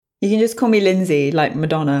You can just call me Lindsay, like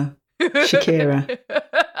Madonna, Shakira.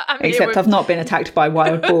 Except I've not been attacked by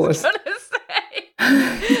wild boars. I was going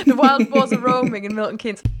to say, the wild boars are roaming in Milton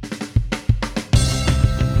Keynes.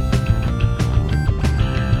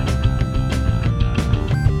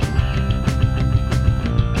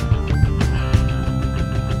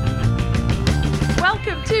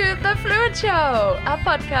 Welcome to The Fluent Show, a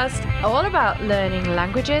podcast all about learning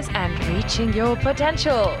languages and reaching your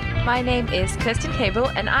potential. My name is Kirsten Cable,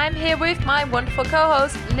 and I'm here with my wonderful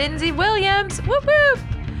co-host, Lindsay Williams. Whoop whoop!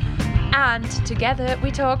 And together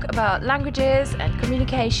we talk about languages and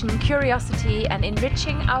communication, curiosity, and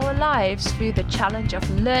enriching our lives through the challenge of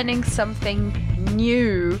learning something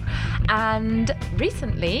new. And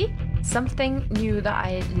recently, something new that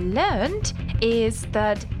I learned is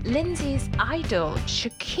that Lindsay's idol,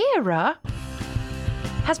 Shakira,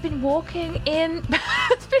 has been walking in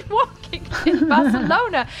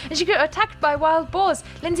Barcelona, and she got attacked by wild boars.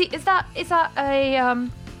 Lindsay, is that a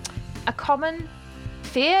common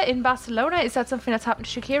fear in Barcelona? Is that something that's happened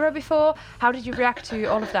to Shakira before? How did you react to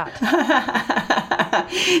all of that?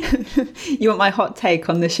 You want my hot take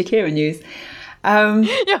on the Shakira news?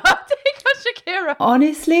 Your hot take on Shakira.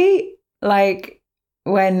 Honestly, like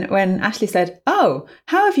when Ashley said, "Oh,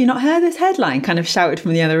 how have you not heard this headline?" kind of shouted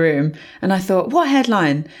from the other room, and I thought, "What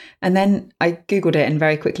headline?" And then I googled it and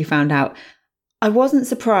very quickly found out. I wasn't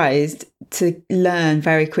surprised to learn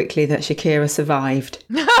very quickly that Shakira survived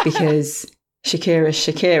because Shakira's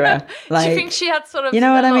Shakira. Like, do you think she had sort of, you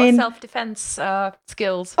know what I mean? Self-defense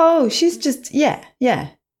skills? Oh, she's just yeah.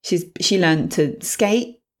 She learned to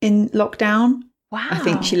skate in lockdown. Wow. I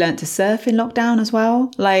think she learned to surf in lockdown as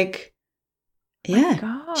well. Like,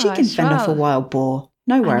 yeah, she can fend off a wild boar.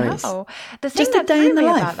 No worries. The thing that threw me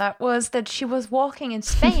about that was that she was walking in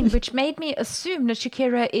Spain, which made me assume that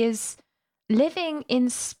Shakira is living in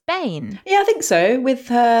Spain. Yeah, I think so. With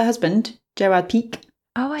her husband, Gerard Piqué.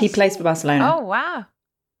 Oh, he plays for Barcelona. Oh, wow.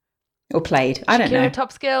 Or played. I don't know. Shakira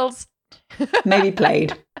top skills. Maybe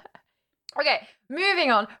played. Okay, moving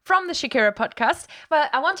on from the Shakira podcast. Well,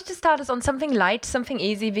 I wanted to start us on something light, something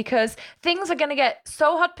easy, because things are going to get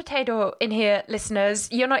so hot potato in here, listeners.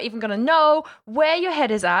 You're not even going to know where your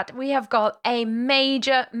head is at. We have got a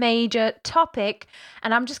major topic,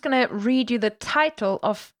 and I'm just going to read you the title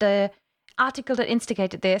of the article that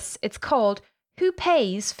instigated this. It's called "Who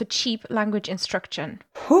Pays for Cheap Language Instruction?"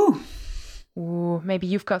 Whew. Ooh, maybe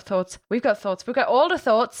you've got thoughts. We've got thoughts. We've got all the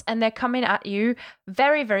thoughts, and they're coming at you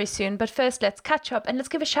very, very soon. But first, let's catch up and let's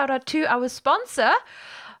give a shout out to our sponsor.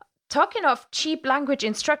 Talking of cheap language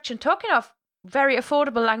instruction, talking of very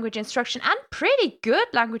affordable language instruction and pretty good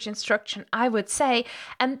language instruction, I would say.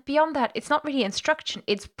 And beyond that, it's not really instruction,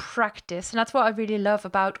 it's practice. And that's what I really love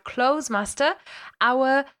about Closemaster,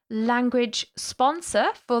 our language sponsor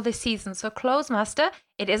for this season. So Closemaster,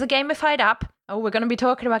 it is a gamified app. Oh, we're going to be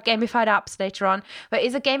talking about gamified apps later on, but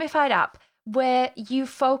it's a gamified app where you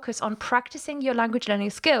focus on practicing your language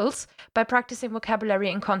learning skills by practicing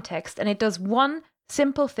vocabulary and context. And it does one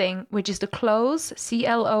simple thing, which is the CLOZE,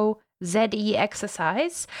 CLOZE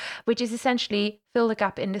exercise, which is essentially fill the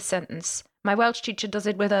gap in this sentence. My Welsh teacher does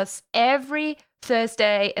it with us every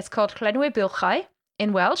Thursday. It's called Llenwi Bylchau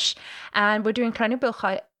in Welsh, and we're doing Llenwi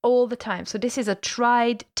Bylchau all the time. So this is a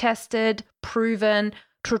tried, tested, proven,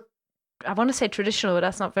 I want to say traditional, but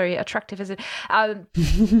that's not very attractive, is it?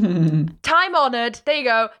 Time-honored, there you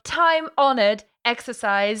go, time-honored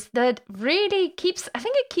exercise that really keeps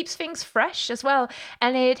things fresh as well.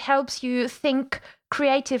 And it helps you think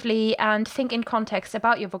creatively and think in context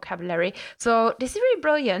about your vocabulary. So this is really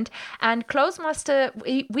brilliant. And Closemaster,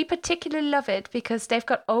 we particularly love it because they've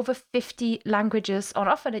got over 50 languages on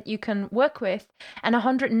offer that you can work with and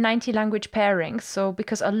 190 language pairings. So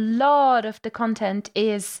because a lot of the content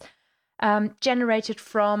is generated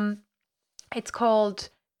from, it's called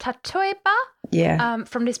Tatoeba. Yeah.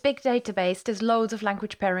 From this big database, there's loads of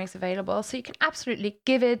language pairings available. So you can absolutely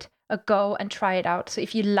give it a go and try it out. So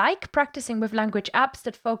if you like practicing with language apps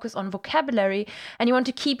that focus on vocabulary and you want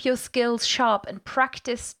to keep your skills sharp and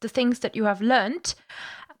practice the things that you have learned,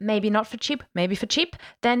 maybe not for cheap, maybe for cheap,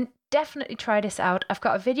 then definitely try this out. I've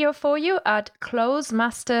got a video for you at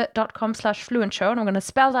closemaster.com/fluentshow, and I'm going to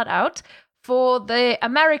spell that out. For the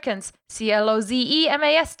Americans,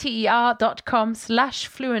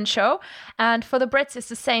 CLOZEMASTER.com/fluentshow. And for the Brits, it's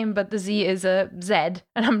the same, but the Z is a Z.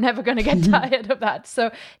 And I'm never going to get tired of that. So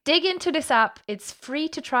dig into this app. It's free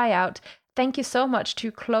to try out. Thank you so much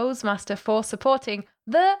to Closemaster for supporting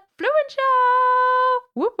the Fluent Show.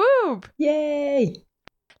 Whoop whoop. Yay.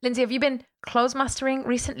 Lindsay, have you been close mastering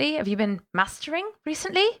recently? Have you been mastering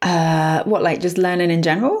recently? What, like just learning in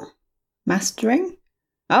general? Mastering?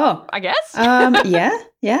 Oh, I guess.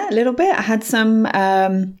 Yeah, a little bit. I had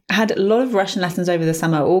I had a lot of Russian lessons over the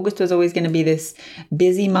summer. August was always going to be this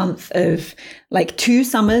busy month of like 2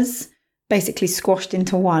 summers basically squashed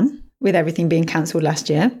into one with everything being cancelled last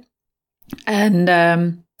year.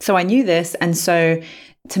 And so I knew this. And so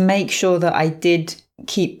to make sure that I did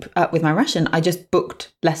keep up with my Russian, I just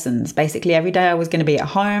booked lessons. Basically, every day I was going to be at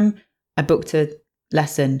home, I booked a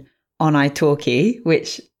lesson on italki,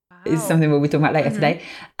 which is something we'll be talking about later today.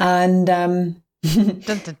 And Dun,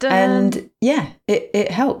 dun, dun. and yeah, it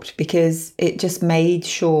helped because it just made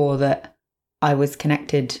sure that I was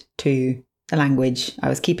connected to the language. I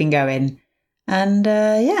was keeping going. And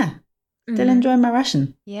still enjoying my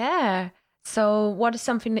Russian. Yeah. So what is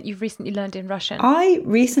something that you've recently learned in Russian? I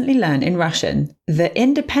recently learned in Russian that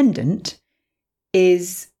independent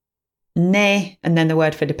is ne and then the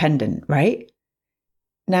word for dependent, right?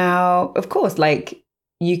 Now, of course, like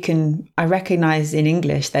I recognize in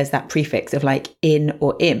English there's that prefix of like in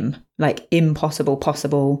or im, like impossible,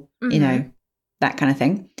 possible, you know, that kind of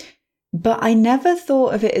thing. But I never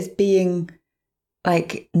thought of it as being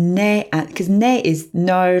like ne, because ne is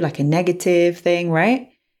no, like a negative thing, right?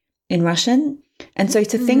 In Russian. And so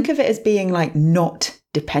to think of it as being like not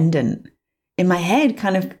dependent in my head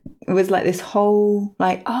kind of it was like this whole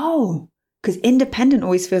like, oh, because independent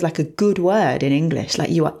always feels like a good word in English. Like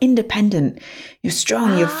you are independent, you're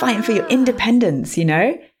strong, you're fighting for your independence, you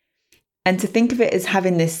know? And to think of it as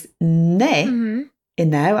having this ne in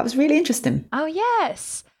there, that was really interesting. Oh,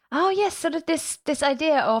 yes. Sort of this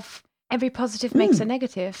idea of every positive makes a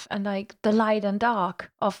negative and like the light and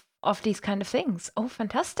dark of these kind of things. Oh,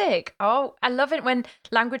 fantastic. Oh, I love it when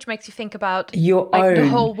language makes you think about your like own. The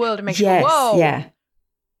whole world and makes you go, whoa.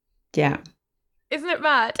 Yeah. Isn't it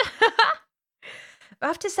mad? I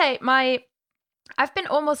have to say, I've been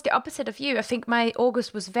almost the opposite of you. I think my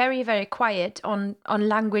August was very, very quiet on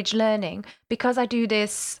language learning because I do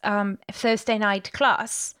this Thursday night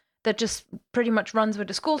class that just pretty much runs with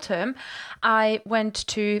the school term. I went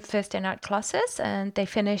to Thursday night classes and they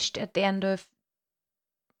finished at the end of,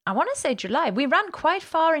 I want to say July. We ran quite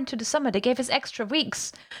far into the summer. They gave us extra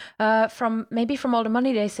weeks from all the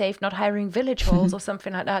money they saved, not hiring village halls or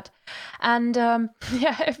something like that. And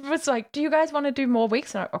it was like, do you guys want to do more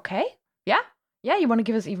weeks? And I'm like, okay, yeah, you want to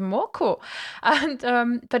give us even more? Cool. And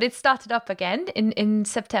but it started up again in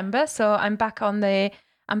September. So I'm back on the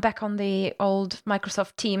old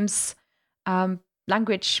Microsoft Teams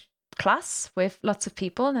language class with lots of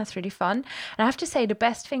people, and that's really fun. And I have to say, the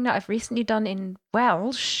best thing that I've recently done in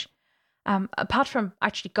Welsh, apart from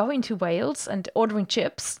actually going to Wales and ordering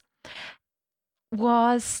chips,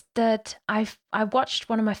 was that I watched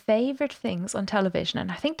one of my favorite things on television, and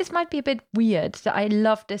I think this might be a bit weird that I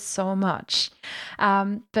love this so much,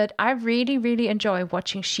 but I really, really enjoy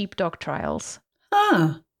watching sheepdog trials.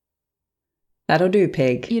 Ah, that'll do,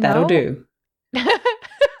 pig. You That'll know? do.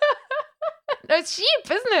 No, it's sheep,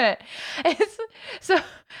 isn't it?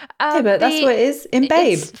 Yeah, but that's what it is in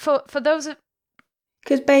Babe. It's for those of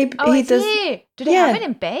because Babe, oh, he does. Do they have it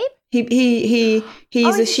in Babe?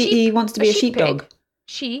 He's a sheep. He wants to be a sheepdog.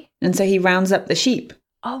 And so he rounds up the sheep.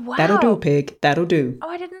 Oh wow, that'll do, pig. That'll do. Oh,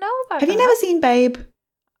 I didn't know about that. Have you never seen Babe?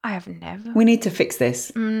 I have never. We need to fix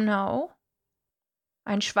this. No.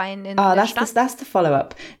 Ein Schwein in der that's Stadt. that's the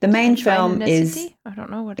follow-up. The main Ein Schwein film in der is City? I don't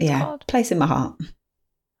know what it's called. Place in My Heart.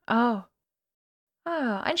 Oh,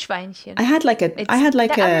 ein Schweinchen. I had like a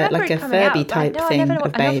Furby type thing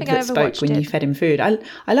of Babe that spoke when you fed him food. I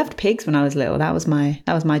loved pigs when I was little. That was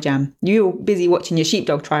my jam. You were busy watching your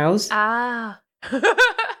sheepdog trials. Ah.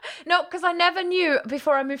 No, because I never knew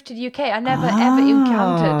before I moved to the UK. I never ever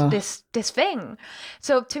encountered this thing.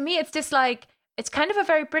 So to me, it's this like, it's kind of a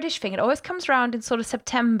very British thing. It always comes around in sort of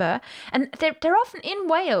September, and they're often in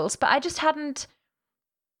Wales. But I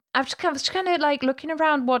was kind of like looking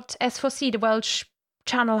around what S4C, the Welsh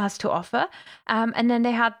channel, has to offer, and then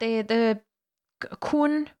they had the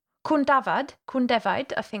Cwn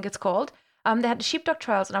Defaid, I think it's called. They had the sheepdog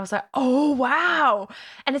trials, and I was like, oh wow!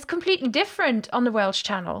 And it's completely different on the Welsh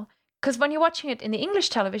channel, because when you're watching it in the English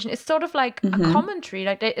television, it's sort of like a commentary.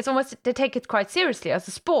 Like they take it quite seriously as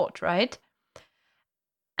a sport, right?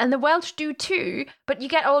 And the Welsh do too, but you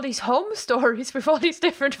get all these home stories with all these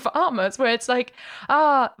different farmers, where it's like,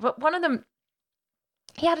 one of them,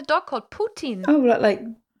 he had a dog called Putin. Oh, like,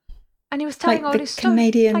 and he was telling like all this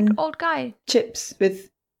Canadian stuff, like old guy chips with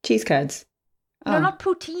cheese curds. No, not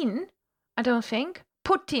Putin. I don't think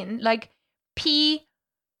Putin, like P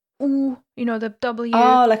U, the W.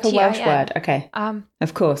 Oh, like a Welsh word. Okay.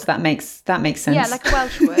 Of course, that makes sense. Yeah, like a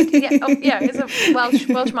Welsh word. Yeah, it's a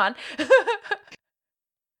Welshman.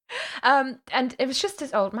 And it was just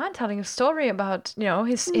this old man telling a story about,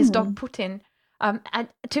 his dog Putin. And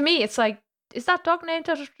to me, it's like, is that dog named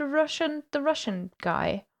after the Russian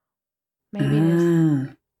guy? Maybe it is.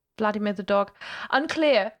 Vladimir the dog.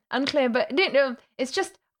 Unclear. But it's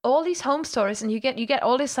just all these home stories, and you get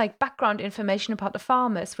all this like background information about the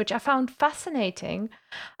farmers, which I found fascinating.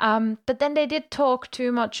 But then they did talk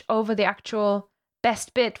too much over the actual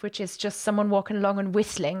best bit, which is just someone walking along and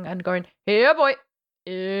whistling and going, "Here, boy,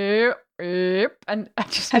 here." And I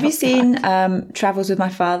just have you seen Travels with My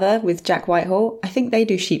Father with Jack Whitehall? I think they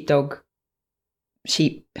do sheep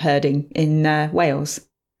herding in Wales.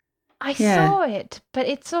 I saw it, but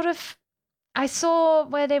it's sort of, I saw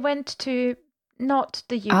where they went to not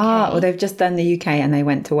the UK. Well, they've just done the UK and they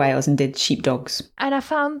went to Wales and did sheepdogs. And I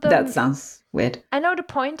found them. That sounds weird. I know the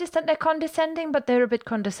point is that they're condescending, but they're a bit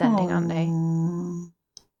condescending, aren't they?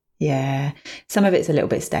 Yeah, some of it's a little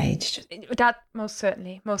bit staged. That most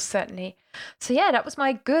certainly. So yeah, that was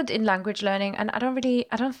my good in language learning, and I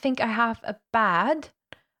don't think I have a bad,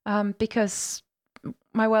 because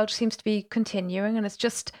my world seems to be continuing, and it's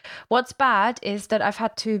just, what's bad is that I've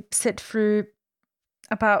had to sit through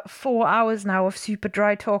about 4 hours now of super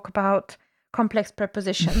dry talk about complex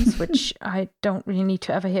prepositions, which I don't really need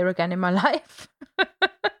to ever hear again in my life.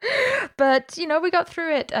 But, we got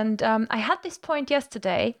through it. And I had this point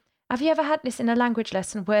yesterday. Have you ever had this in a language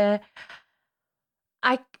lesson where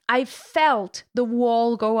I felt the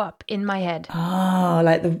wall go up in my head? Oh,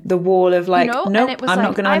 like the wall of like, nope, I'm not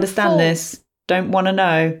going to understand this. Don't want to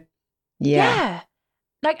know. Yeah.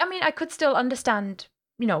 Like, I mean, I could still understand,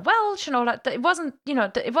 Welsh and all that. It wasn't,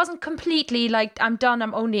 it wasn't completely like, I'm done,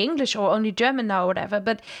 I'm only English or only German now or whatever.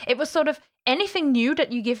 But it was sort of, anything new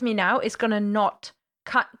that you give me now is not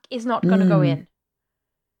going to go in.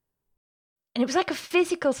 And it was like a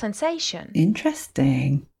physical sensation.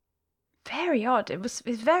 Interesting. Very odd. It's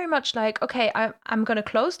very much like, okay, I'm going to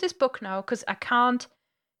close this book now because I can't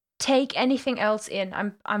take anything else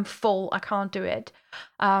in. I'm full. I can't do it.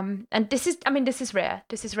 And this is rare.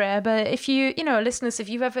 But if you listeners, if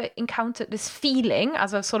you've ever encountered this feeling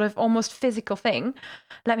as a sort of almost physical thing,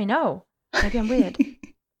 let me know. Maybe I'm weird.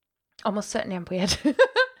 Almost certainly I'm weird.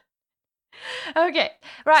 Okay,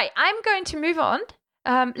 right. I'm going to move on,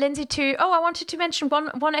 Lindsay, I wanted to mention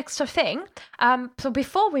one extra thing. So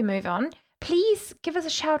before we move on, please give us a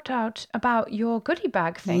shout out about your goodie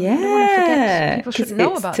bag thing. Yeah, I don't want to forget. People should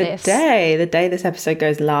know about this. Today, the day this episode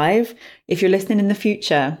goes live. If you're listening in the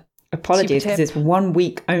future, apologies because it's 1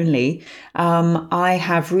 week only. I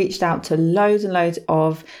have reached out to loads and loads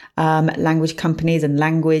of language companies and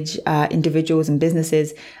language individuals and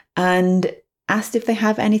businesses and asked if they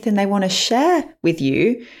have anything they want to share with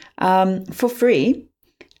you for free.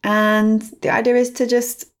 And the idea is to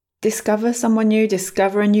just discover someone new,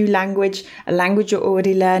 discover a new language, a language you're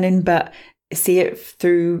already learning, but see it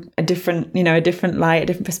through a different light, a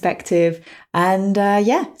different perspective. And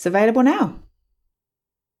it's available now.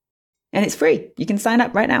 And it's free. You can sign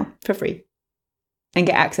up right now for free and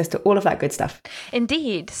get access to all of that good stuff.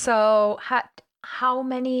 Indeed. So how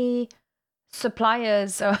many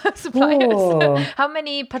suppliers how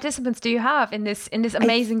many participants do you have in this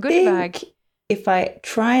amazing goodie bag? If I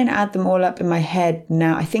try and add them all up in my head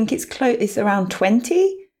now, I think it's around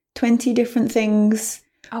 20 different things.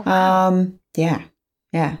 Oh, wow. Yeah.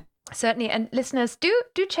 Certainly. And listeners, do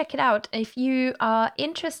check it out. If you are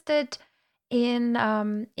interested in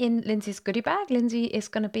Lindsay's goodie bag, Lindsay is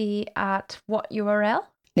going to be at what URL?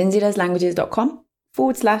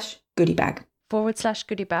 lindsaydoeslanguages.com/goodie bag.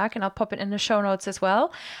 /goodie bag, and I'll pop it in the show notes as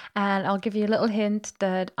well. And I'll give you a little hint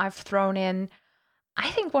that I've thrown in, I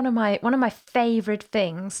think one of my favorite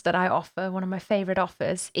things that I offer, one of my favorite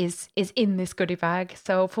offers is in this goodie bag.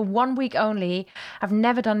 So for 1 week only, I've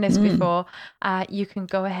never done this before. You can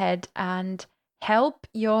go ahead and help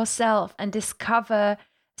yourself and discover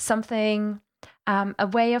something, a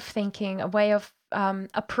way of thinking, a way of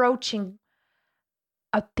approaching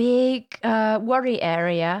a big worry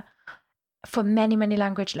area for many, many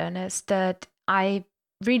language learners that I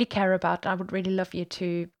really care about. I would really love you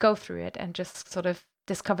to go through it and just sort of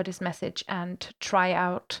discover this message and try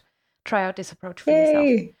out this approach for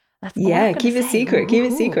yourself. That's keep it secret. Keep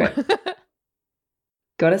it secret.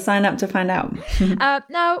 Got to sign up to find out.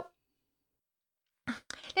 Now,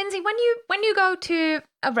 Lindsay, when you go to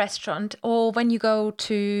a restaurant or when you go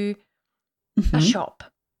to a shop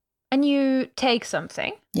and you take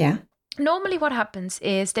something, normally what happens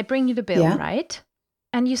is they bring you the bill, right?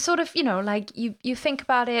 And you sort of, you think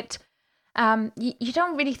about it. You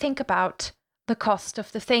don't really think about the cost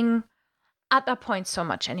of the thing at that point so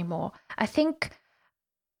much anymore. I think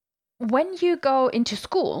when you go into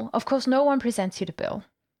school, of course, no one presents you the bill.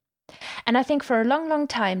 And I think for a long, long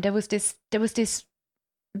time, there was this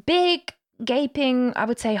big gaping, I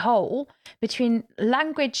would say, hole between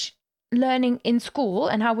language learning in school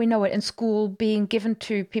and how we know it in school being given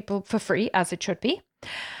to people for free, as it should be,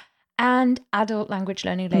 and adult language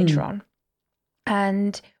learning later on.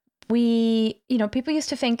 And people used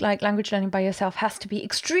to think like language learning by yourself has to be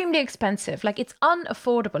extremely expensive, like it's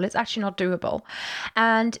unaffordable, it's actually not doable.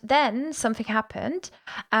 And then something happened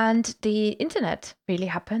and the internet really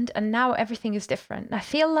happened, and now everything is different. I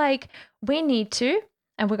feel like we need to,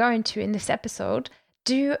 and we're going to in this episode,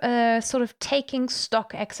 do a sort of taking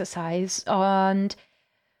stock exercise and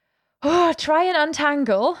try and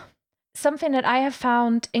untangle something that I have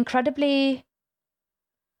found incredibly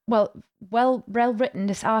well written,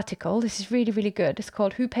 this article. This is really, really good. It's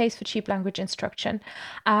called Who Pays for Cheap Language Instruction?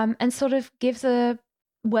 And sort of gives a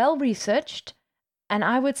well-researched and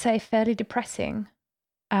I would say fairly depressing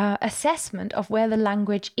assessment of where the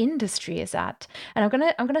language industry is at. And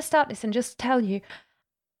I'm gonna start this and just tell you,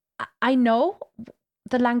 I know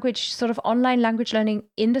the language, sort of online language learning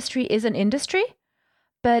industry is an industry,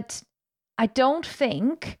 but I don't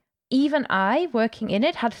think even I, working in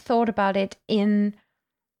it, had thought about it in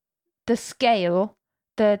the scale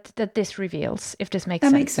that this reveals, if this makes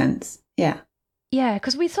sense. That makes sense. Yeah. Yeah,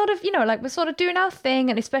 because we sort of, we're sort of doing our thing,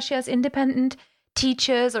 and especially as independent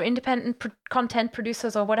teachers or independent content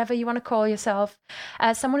producers or whatever you want to call yourself,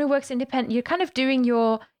 as someone who works independent, you're kind of doing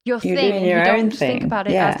your You're thing. doing your you own don't thing. think about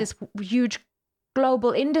it as this huge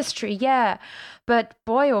global industry. Yeah. But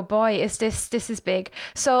boy, oh boy, this is big.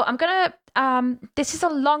 So I'm going to, this is a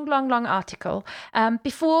long article.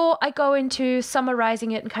 Before I go into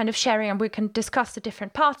summarizing it and kind of sharing, and we can discuss the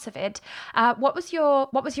different parts of it, what was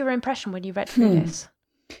your impression when you read through this?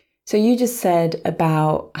 So you just said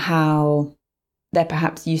about how there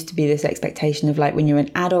perhaps used to be this expectation of like when you're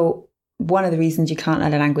an adult, one of the reasons you can't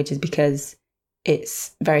learn a language is because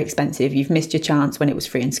it's very expensive. You've missed your chance when it was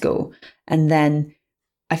free in school. And then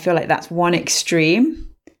I feel like that's one extreme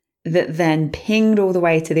that then pinged all the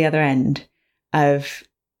way to the other end of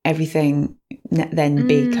everything then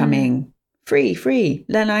becoming free,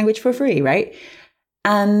 learn a language for free, right?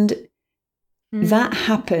 And that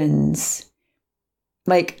happens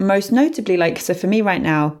like most notably, like, so for me right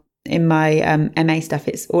now in my MA stuff,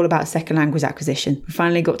 it's all about second language acquisition. We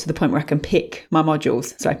finally got to the point where I can pick my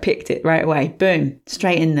modules. So I picked it right away. Boom,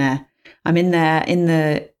 straight in there. I'm in there in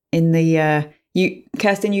the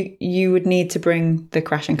Kirsten, you would need to bring the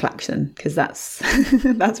crash and klaxon because that's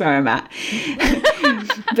that's where I'm at.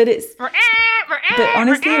 But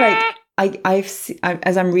honestly, like I've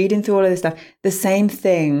as I'm reading through all of this stuff, the same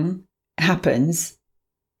thing happens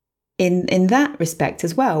in that respect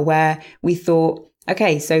as well, where we thought,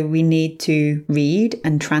 okay, so we need to read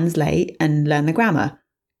and translate and learn the grammar.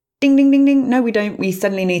 Ding, ding, ding, ding. No, we don't. We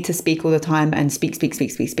suddenly need to speak all the time and speak.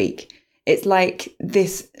 It's like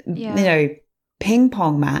this, ping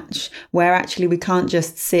pong match where actually we can't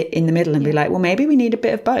just sit in the middle and be like, well, maybe we need a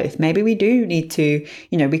bit of both. Maybe we do need to,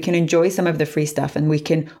 we can enjoy some of the free stuff and we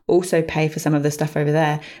can also pay for some of the stuff over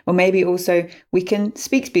there. Or maybe also we can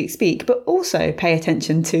speak, but also pay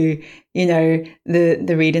attention to,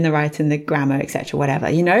 the reading, the writing, the grammar, etc., whatever,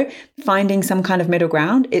 finding some kind of middle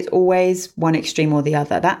ground. It's always one extreme or the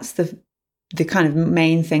other. That's the kind of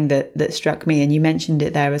main thing that struck me. And you mentioned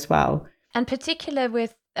it there as well. And particular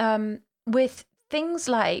with things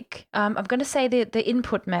like, I'm going to say the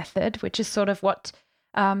input method, which is sort of what,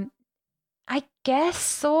 I guess,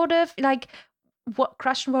 sort of like what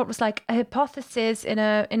Krashen wrote was like a hypothesis in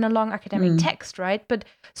a long academic text, right? But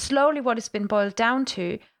slowly what it's been boiled down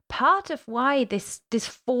to, part of why this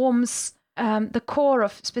forms the core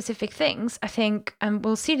of specific things, I think, and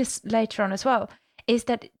we'll see this later on as well, is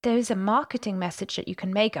that there is a marketing message that you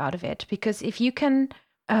can make out of it. Because if you can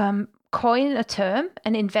coin a term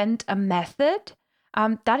and invent a method,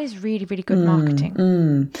 that is really, really good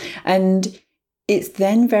marketing. And it's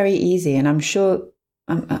then very easy. And I'm sure,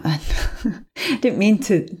 I didn't mean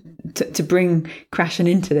to bring Krashen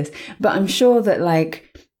into this, but I'm sure that like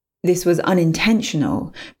this was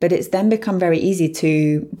unintentional, but it's then become very easy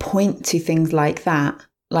to point to things like that,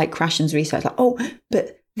 like Krashen's research, like, oh,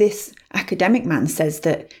 but this academic man says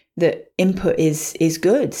that input is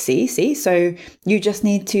good. See, so you just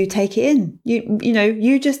need to take it in.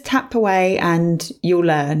 You just tap away and you'll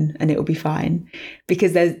learn and it'll be fine,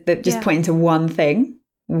 because they're just pointing to one thing,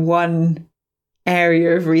 one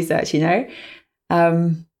area of research. It's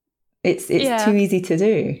too easy to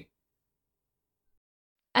do.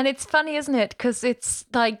 And it's funny, isn't it? Because it's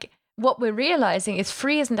like what we're realizing is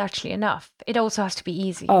free isn't actually enough. It also has to be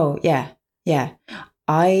easy. Oh yeah.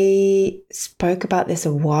 I spoke about this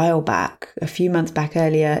a while back, a few months back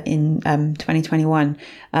earlier in 2021,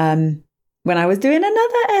 when I was doing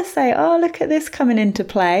another essay. Oh, look at this coming into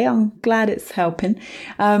play. I'm glad it's helping.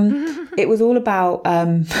 It was all about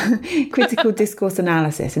critical discourse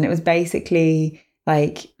analysis. And it was basically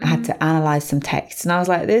like I had to analyze some texts. And I was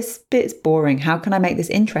like, this bit's boring. How can I make this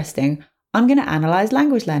interesting? I'm going to analyze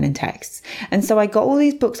language learning texts. And so I got all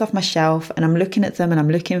these books off my shelf and I'm looking at them and I'm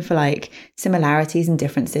looking for like similarities and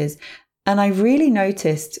differences. And I really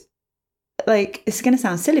noticed, like, it's going to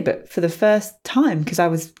sound silly, but for the first time, because I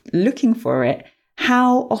was looking for it,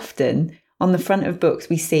 how often on the front of books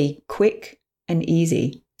we see quick and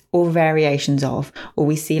easy, or variations of, or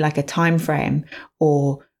we see like a time frame,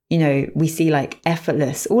 or, you know, we see like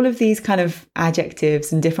effortless, all of these kind of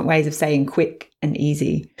adjectives and different ways of saying quick and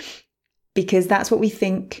easy. Because that's what we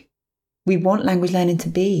think we want language learning to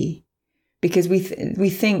be. Because we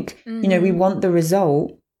think, you know, we want the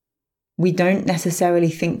result. We don't necessarily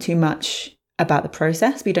think too much about the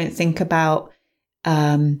process. We don't think about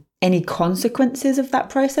any consequences of that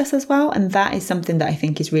process as well. And that is something that I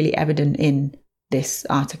think is really evident in this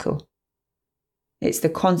article. It's the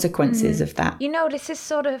consequences of that. You know, this is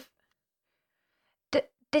sort of,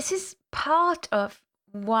 this is part of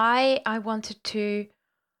why I wanted to,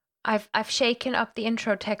 I've shaken up the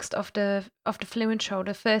intro text of the Fluent Show,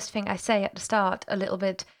 the first thing I say at the start a little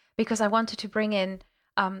bit, because I wanted to bring in,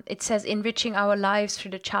 it says enriching our lives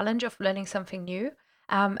through the challenge of learning something new.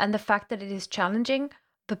 And the fact that it is challenging,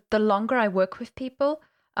 the longer I work with people,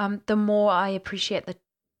 the more I appreciate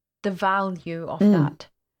the value of that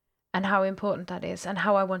and how important that is and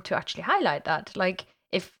how I want to actually highlight that. Like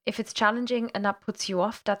if it's challenging and that puts you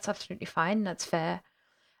off, that's absolutely fine. That's fair.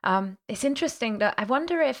 It's interesting that I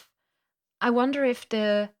wonder if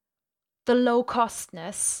the low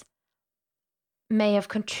costness may have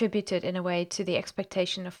contributed in a way to the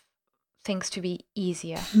expectation of things to be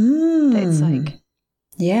easier. It's like,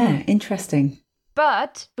 yeah, interesting.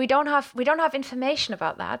 But we don't have information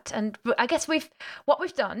about that, and I guess what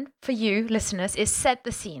we've done for you listeners is set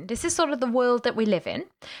the scene. This is sort of the world that we live in,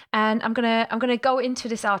 and I'm gonna go into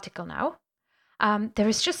this article now. There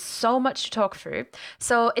is just so much to talk through.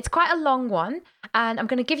 So it's quite a long one. And I'm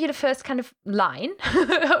going to give you the first kind of line,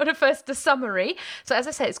 or the summary. So as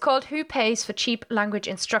I said, it's called Who Pays for Cheap Language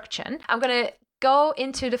Instruction? I'm going to go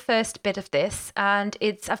into the first bit of this. And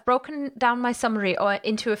I've broken down my summary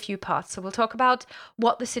into a few parts. So we'll talk about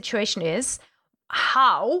what the situation is,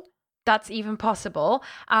 how that's even possible,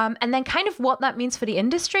 and then kind of what that means for the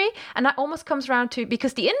industry. And that almost comes around to,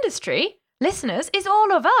 because the industry, listeners, is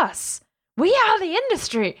all of us. We are the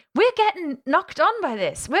industry. We're getting knocked on by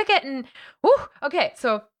this. We're getting, okay.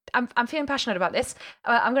 So I'm feeling passionate about this.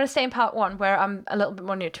 I'm going to stay in part one where I'm a little bit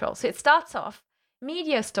more neutral. So it starts off,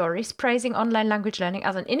 media stories praising online language learning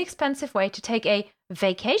as an inexpensive way to take a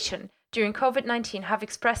vacation during COVID-19 have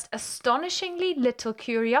expressed astonishingly little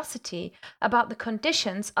curiosity about the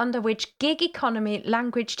conditions under which gig economy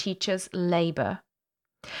language teachers labor.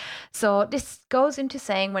 So this goes into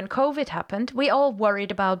saying when COVID happened, we all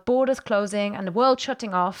worried about borders closing and the world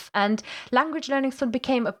shutting off, and language learning still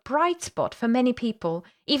became a bright spot for many people,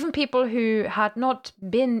 even people who had not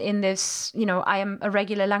been in this, you know, I am a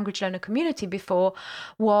regular language learner community before,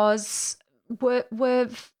 were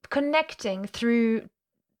connecting through,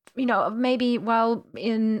 you know, maybe while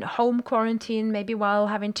in home quarantine, maybe while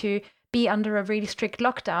having to be under a really strict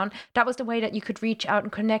lockdown. That was the way that you could reach out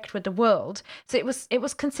and connect with the world. So it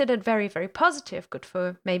was considered very, very positive, good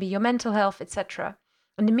for maybe your mental health, etc.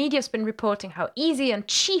 And the media's been reporting how easy and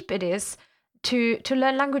cheap it is to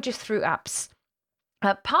learn languages through apps.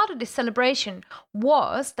 Part of this celebration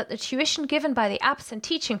was that the tuition given by the apps and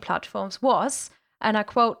teaching platforms was, and I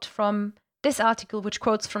quote from this article, which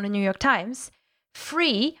quotes from the New York Times,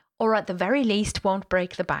 free or at the very least won't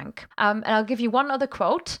break the bank. And I'll give you one other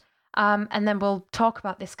quote. And then we'll talk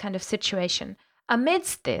about this kind of situation.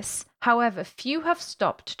 Amidst this, however, few have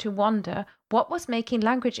stopped to wonder what was making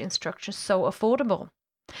language instruction so affordable.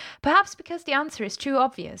 Perhaps because the answer is too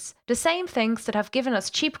obvious. The same things that have given us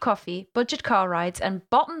cheap coffee, budget car rides, and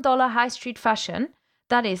bottom dollar high street fashion,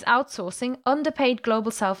 that is outsourcing, underpaid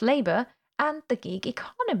global south labor, and the gig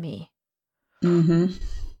economy. Mm-hmm.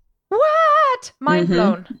 What? Mind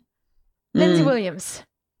blown. Lindsay Williams.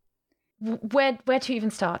 Where to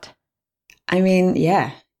even start? I mean,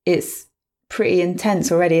 yeah, it's pretty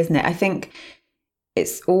intense already, isn't it? I think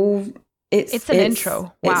it's an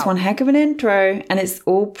intro. Wow. It's one heck of an intro, and it's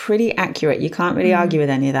all pretty accurate. You can't really argue with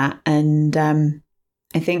any of that. And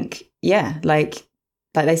I think, yeah, like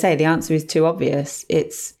they say, the answer is too obvious.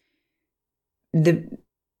 It's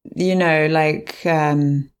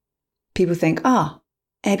people think,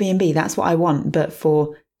 Airbnb, that's what I want, but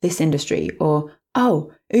for this industry. Or,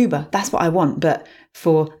 oh, Uber, that's what I want, but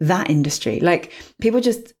for that industry. Like, people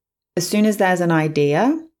just, as soon as there's an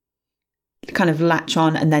idea, kind of latch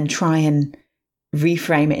on and then try and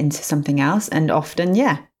reframe it into something else. And often,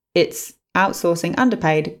 it's outsourcing,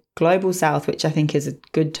 underpaid, global south, which I think is a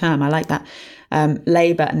good term. I like that.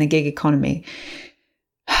 Labor and the gig economy.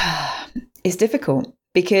 It's difficult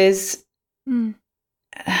because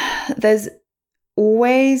there's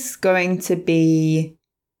always going to be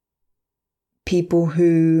people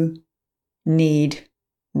who need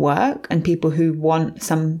work and people who want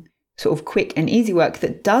some sort of quick and easy work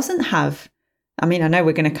that doesn't have, I mean, I know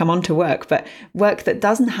we're going to come on to work, but work that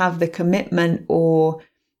doesn't have the commitment or,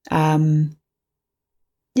 the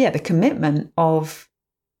commitment of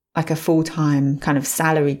like a full-time kind of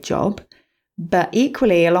salaried job. But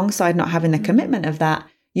equally, alongside not having the commitment of that,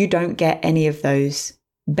 you don't get any of those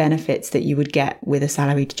benefits that you would get with a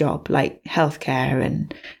salaried job, like healthcare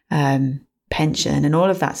and pension and all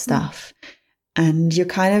of that stuff. And you're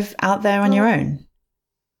kind of out there on your own,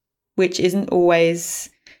 which isn't always...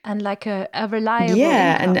 And like a reliable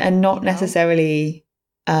income, and not necessarily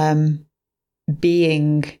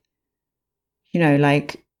being,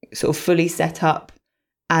 like sort of fully set up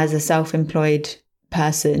as a self-employed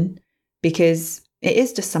person, because it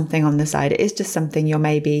is just something on the side. It is just something you're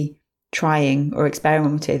maybe trying or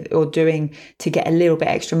experimenting with or doing to get a little bit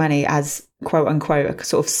extra money as quote unquote a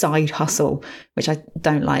sort of side hustle, which I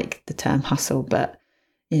don't like the term hustle, but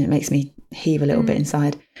it makes me heave a little bit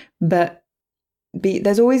inside. But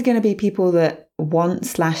there's always going to be people that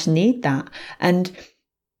want/need that. And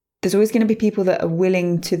there's always going to be people that are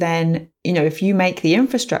willing to then, if you make the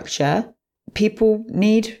infrastructure, people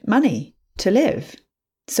need money to live.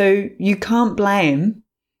 So you can't blame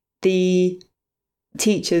the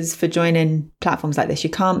teachers for joining platforms like this. You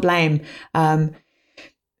can't blame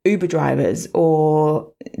Uber drivers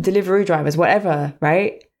or delivery drivers, whatever,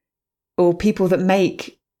 right? Or people that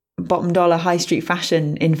make bottom dollar high street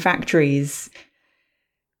fashion in factories.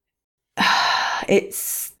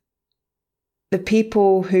 It's the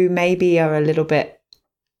people who maybe are a little bit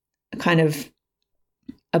kind of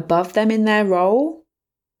above them in their role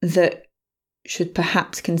that should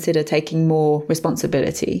perhaps consider taking more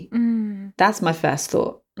responsibility. That's my first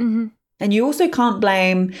thought. And you also can't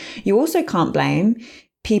blame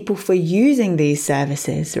people for using these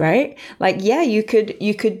services, right? Like, you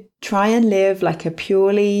could try and live like a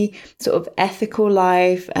purely sort of ethical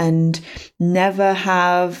life and never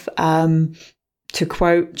have, to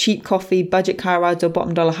quote, cheap coffee, budget car rides, or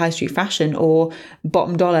bottom dollar high street fashion, or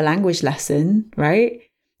bottom dollar language lesson, right?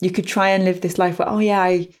 You could try and live this life where,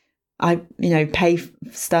 I pay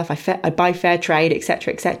stuff, I buy fair trade,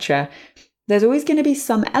 etc., etc. There's always going to be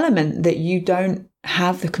some element that you don't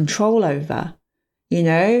have the control over,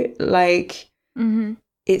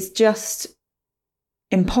 it's just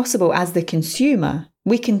impossible as the consumer.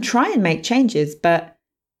 We can try and make changes, but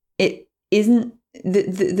it isn't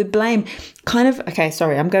the blame kind of, okay,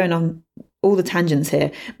 sorry, I'm going on all the tangents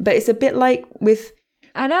here, but it's a bit like with,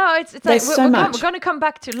 I know, it's like we're going to come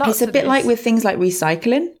back to lots. It's a bit like with things like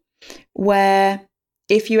recycling, where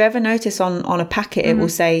if you ever notice on a packet, it will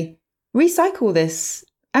say, recycle this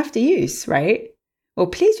after use, right? Or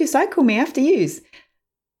please recycle me after use.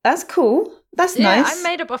 That's cool. That's nice. I'm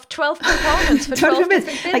made up of 12 components for 12 different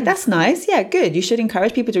things. Like, that's nice. Yeah, good. You should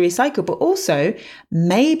encourage people to recycle, but also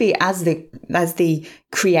maybe as the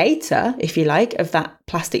creator, if you like, of that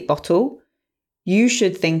plastic bottle, you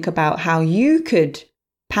should think about how you could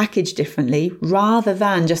package differently rather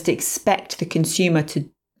than just expect the consumer to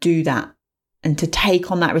do that and to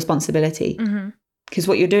take on that responsibility. Because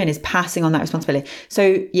what you're doing is passing on that responsibility.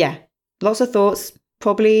 So lots of thoughts,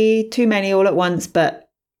 probably too many all at once, but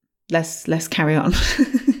let's carry on.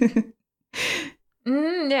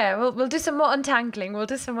 We'll do some more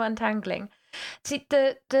untangling. See,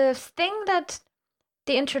 the thing that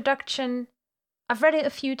the introduction, I've read it a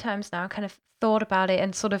few times now, kind of thought about it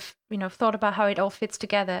and sort of, thought about how it all fits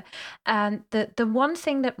together. And the one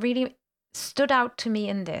thing that really stood out to me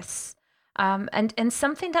in this, and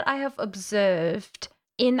something that I have observed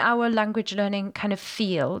in our language learning kind of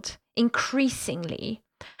field increasingly,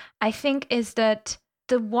 I think, is that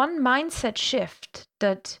the one mindset shift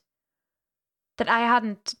that I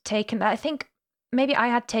hadn't taken, I think maybe I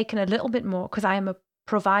had taken a little bit more because I am a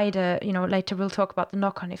provider, later we'll talk about the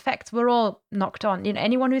knock-on effects. We're all knocked on.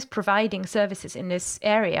 Anyone who's providing services in this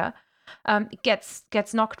area gets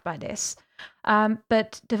knocked by this.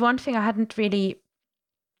 But the one thing I hadn't really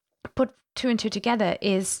put two and two together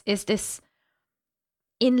is this: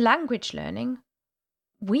 in language learning,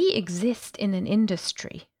 we exist in an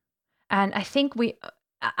industry. And I think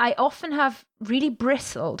I often have really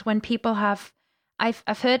bristled when people have,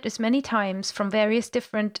 I've heard this many times from various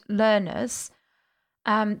different learners,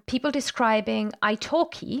 people describing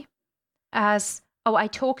italki as, oh,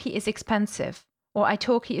 italki is expensive, or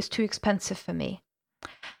italki is too expensive for me.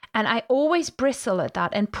 And I always bristle at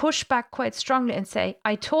that and push back quite strongly and say,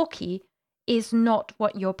 italki is not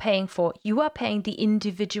what you're paying for. You are paying the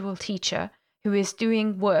individual teacher who is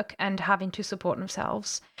doing work and having to support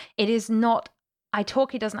themselves. It is not,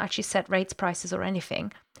 italki doesn't actually set rates, prices, or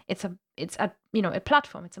anything. It's a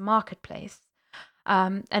platform. It's a marketplace.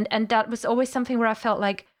 And that was always something where I felt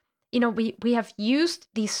like, we have used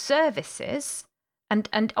these services.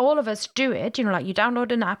 And all of us do it, like you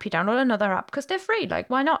download an app, you download another app because they're free. Like,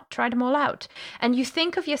 why not? Try them all out. And you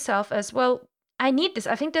think of yourself as, well, I need this.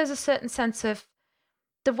 I think there's a certain sense of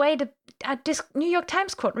the way this New York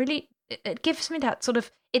Times quote really, it gives me that sort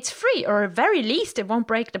of, it's free, or at very least it won't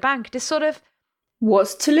break the bank. This sort of,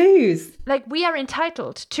 what's to lose? Like, we are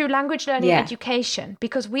entitled to language learning education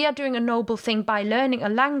because we are doing a noble thing by learning a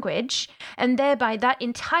language, and thereby that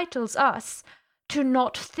entitles us to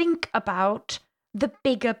not think about the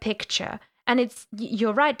bigger picture. And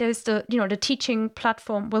you're right, there's the teaching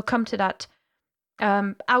platform, we'll come to that,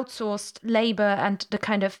 outsourced labor and the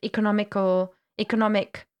kind of economic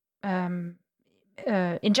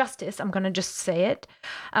injustice, I'm going to just say it,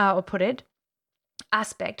 or put it,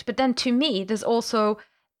 aspect. But then to me, there's also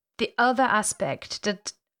the other aspect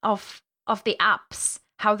that of the apps,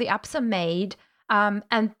 how the apps are made,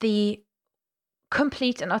 and the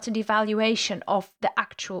complete and utter devaluation of the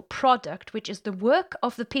actual product, which is the work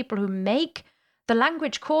of the people who make the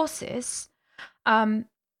language courses.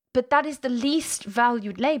 But that is the least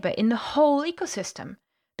valued labor in the whole ecosystem,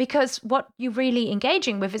 because what you're really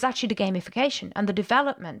engaging with is actually the gamification and the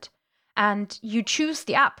development. And you choose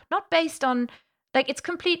the app, not based on, like, it's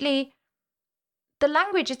completely, the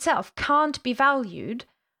language itself can't be valued.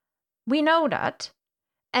 We know that.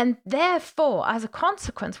 And therefore, as a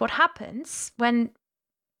consequence, what happens when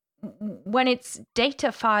it's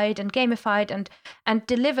datafied and gamified and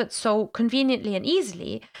delivered so conveniently and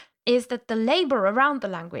easily is that the labor around the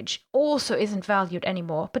language also isn't valued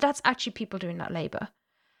anymore. But that's actually people doing that labor.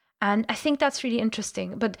 And I think that's really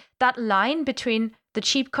interesting. But that line between the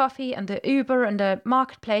cheap coffee and the Uber and the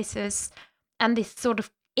marketplaces and this sort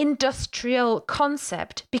of industrial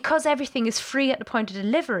concept, because everything is free at the point of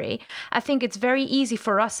delivery, I think it's very easy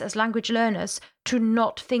for us as language learners to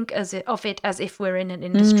not think of it as if we're in an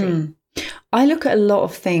industry. I look at a lot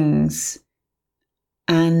of things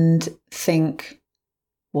and think,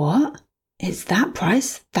 what? It's that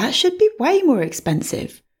price? That should be way more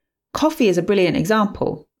expensive. Coffee is a brilliant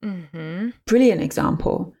example. Mm-hmm. Brilliant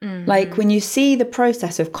example. Mm-hmm. Like when you see the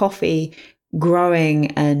process of coffee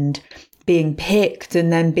growing and being picked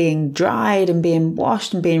and then being dried and being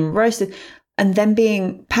washed and being roasted and then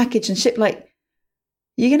being packaged and shipped, like,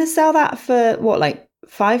 you're going to sell that for what, like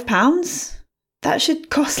 £5? That should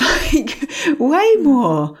cost like way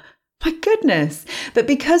more. My goodness. But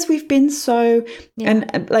because we've been so,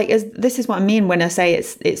 and like, this is what I mean when I say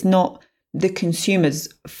it's not the consumer's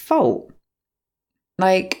fault.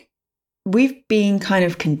 Like, we've been kind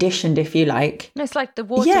of conditioned, if you like. It's like the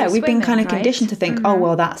water. Yeah, we've been kind of conditioned to think, oh,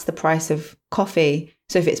 well, that's the price of coffee.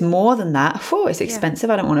 So if it's more than that, it's expensive.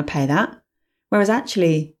 I don't want to pay that. Whereas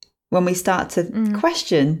actually, when we start to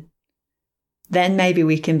question, then maybe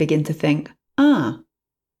we can begin to think,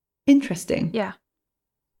 interesting. Yeah.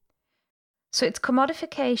 So it's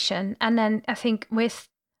commodification. And then I think with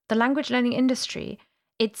the language learning industry,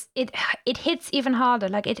 it hits even harder.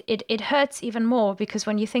 Like it hurts even more, because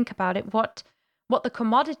when you think about it, what the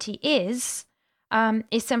commodity is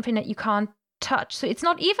something that you can't touch. So it's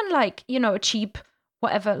not even like, a cheap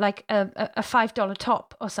whatever, like a $5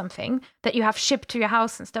 top or something that you have shipped to your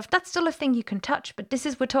house and stuff. That's still a thing you can touch. But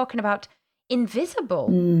we're talking about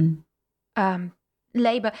invisible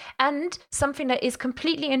labor, and something that is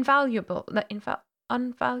completely invaluable.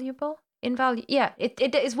 Yeah,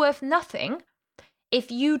 it is worth nothing if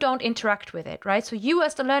you don't interact with it, right? So you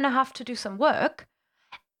as the learner have to do some work,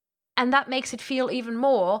 and that makes it feel even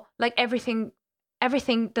more like everything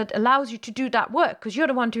that allows you to do that work, because you're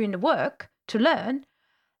the one doing the work to learn,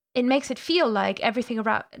 it makes it feel like everything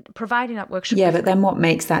around providing that work should be free. But then what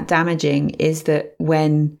makes that damaging is that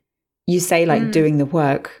when you say like doing the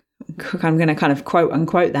work, I'm going to kind of quote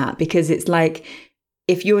unquote that, because it's like,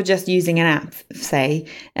 if you're just using an app, say,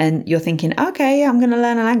 and you're thinking, okay, I'm going to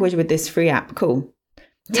learn a language with this free app, cool.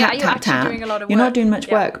 Tap, you're tap, tap. doing a lot of you're work. Not doing much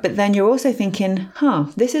work, but then you're also thinking,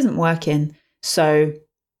 this isn't working. So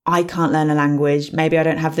I can't learn a language. Maybe I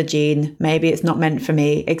don't have the gene. Maybe it's not meant for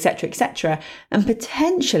me, etc., etc. And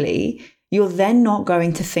potentially you're then not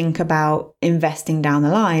going to think about investing down the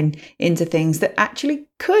line into things that actually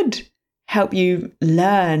could help you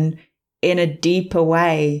learn in a deeper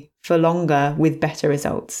way for longer with better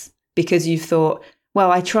results, because you've thought,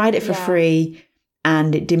 well, I tried it for free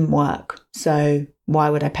and it didn't work, so why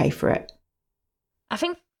would I pay for it? I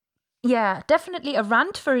think, definitely a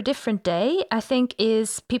rant for a different day, I think,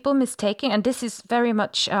 is people mistaking, and this is very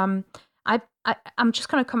much, I'm just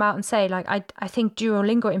going to come out and say, like, I think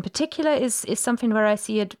Duolingo in particular is something where I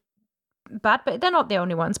see it bad, but they're not the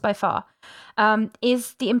only ones by far,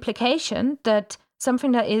 is the implication that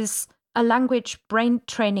something that is a language brain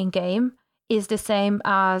training game is the same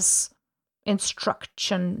as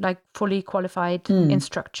instruction, like fully qualified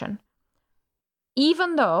instruction.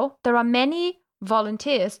 Even though there are many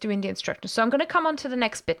volunteers doing the instruction. So I'm going to come on to the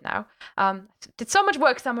next bit now. Did so much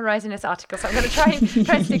work summarizing this article, so I'm going to try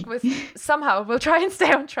and stick with, somehow we'll try and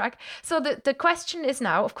stay on track. So the question is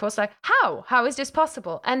now, of course, like, how is this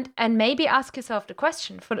possible? And maybe ask yourself the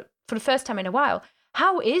question for the first time in a while,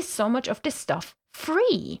 how is so much of this stuff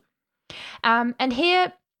free? And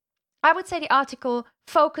here, I would say the article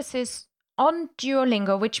focuses on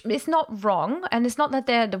Duolingo, which is not wrong, and it's not that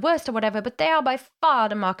they're the worst or whatever, but they are by far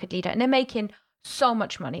the market leader, and they're making so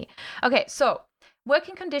much money. Okay, so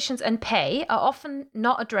working conditions and pay are often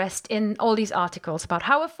not addressed in all these articles about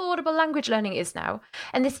how affordable language learning is now.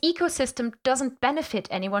 And this ecosystem doesn't benefit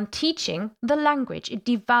anyone teaching the language. It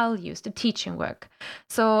devalues the teaching work.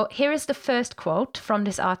 So here is the first quote from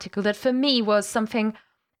this article that for me was something,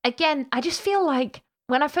 again, I just feel like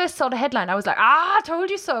when I first saw the headline, I was like, told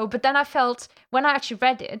you so. But then I felt, when I actually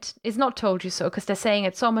read it, it's not told you so, because they're saying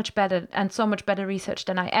it's so much better and so much better research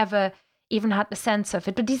than I ever even had the sense of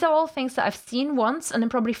it. But these are all things that I've seen once and then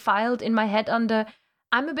probably filed in my head under,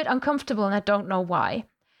 I'm a bit uncomfortable and I don't know why.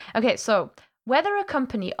 Okay, so whether a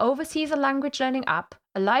company oversees a language learning app,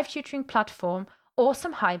 a live tutoring platform, or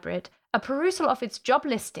some hybrid, a perusal of its job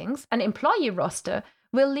listings and employee roster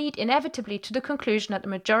will lead inevitably to the conclusion that the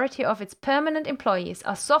majority of its permanent employees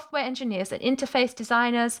are software engineers and interface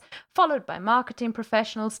designers, followed by marketing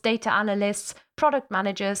professionals, data analysts, product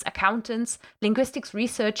managers, accountants, linguistics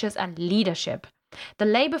researchers, and leadership. The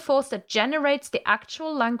labor force that generates the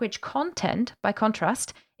actual language content, by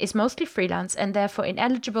contrast, is mostly freelance and therefore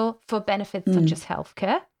ineligible for benefits such as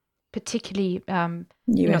healthcare, particularly US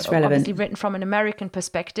relevant. obviously written from an American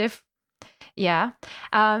perspective. Yeah.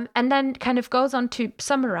 And then kind of goes on to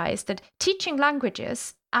summarize that teaching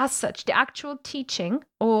languages as such, the actual teaching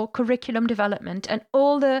or curriculum development and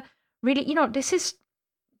all the really, this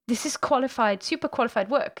is qualified, super qualified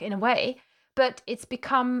work in a way, but it's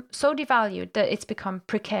become so devalued that it's become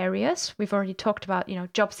precarious. We've already talked about,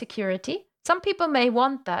 job security. Some people may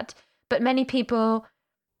want that, but many people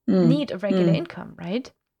need a regular income,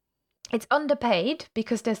 right? It's underpaid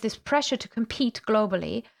because there's this pressure to compete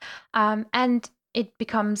globally, and it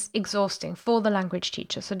becomes exhausting for the language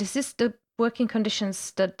teacher. So this is the working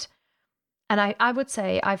conditions that, and I would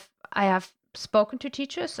say I have spoken to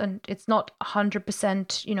teachers, and it's not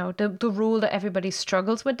 100%, the rule that everybody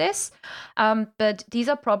struggles with this, but these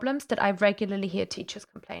are problems that I regularly hear teachers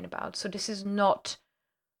complain about. So this is not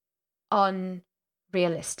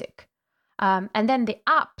unrealistic. And then the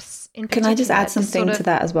apps in particular. Can I just add something to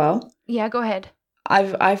that as well? Yeah, go ahead.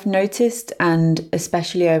 I've noticed, and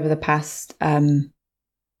especially over the past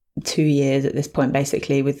 2 years at this point,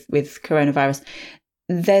 basically with coronavirus,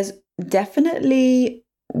 there's definitely,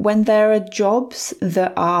 when there are jobs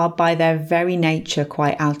that are by their very nature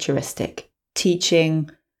quite altruistic, teaching,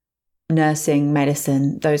 nursing,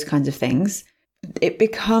 medicine, those kinds of things, it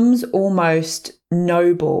becomes almost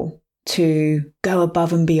noble to go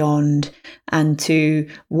above and beyond and to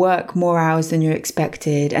work more hours than you're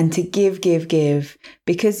expected and to give,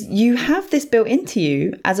 because you have this built into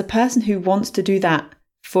you as a person who wants to do that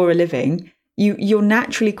for a living. You're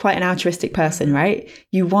naturally quite an altruistic person, right?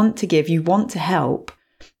 You want to give, you want to help,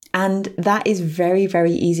 and that is very,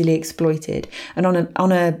 very easily exploited. And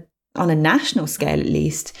on a national scale, at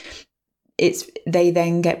least, they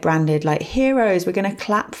then get branded like heroes. We're going to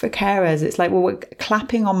clap for carers. It's like, well,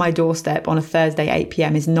 clapping on my doorstep on a Thursday 8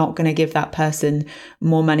 p.m. is not going to give that person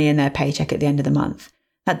more money in their paycheck at the end of the month.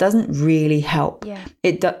 That doesn't really help. Yeah.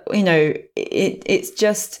 It's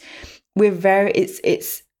just,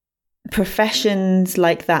 it's professions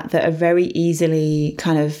like that are very easily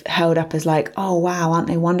kind of held up as like, oh wow, aren't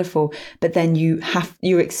they wonderful? But then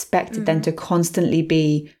you're expected then to constantly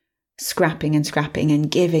be scrapping and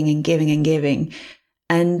giving.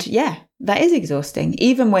 And yeah, that is exhausting.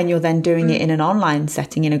 Even when you're then doing it in an online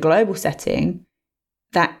setting, in a global setting,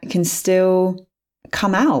 that can still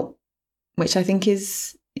come out, which I think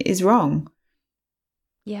is wrong.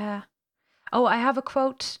 Yeah. Oh, I have a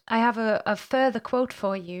quote. I have a further quote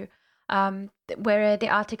for you, where the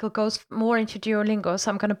article goes more into Duolingo.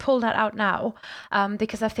 So I'm going to pull that out now,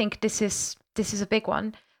 because I think this is a big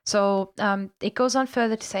one. So it goes on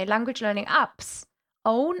further to say language learning apps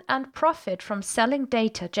own and profit from selling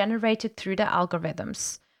data generated through their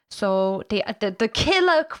algorithms. So the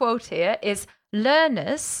killer quote here is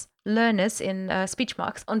learners in speech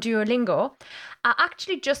marks on Duolingo are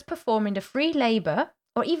actually just performing the free labor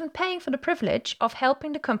or even paying for the privilege of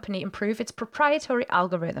helping the company improve its proprietary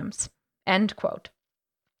algorithms. End quote.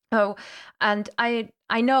 Oh, and I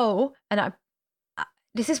know, and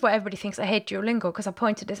this is why everybody thinks I hate Duolingo, because I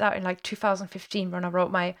pointed this out in like 2015 when I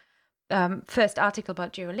wrote my first article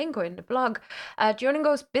about Duolingo in the blog.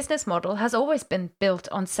 Duolingo's business model has always been built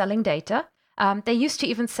on selling data. They used to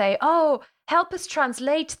even say, oh, help us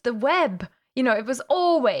translate the web. You know, it was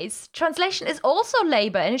always, translation is also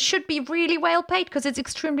labor, and it should be really well paid because it's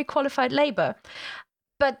extremely qualified labor.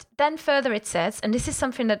 But then further it says, and this is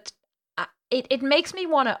something that it makes me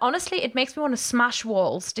want to, honestly, it makes me want to smash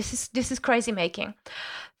walls. This is crazy making.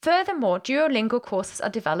 Furthermore, Duolingo courses are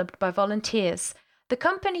developed by volunteers. The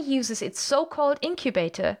company uses its so-called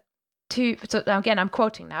incubator so again, I'm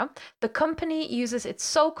quoting now. The company uses its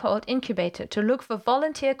so-called incubator to look for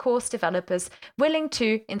volunteer course developers willing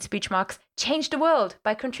to, in speech marks, change the world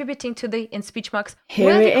by contributing to the, in speech marks,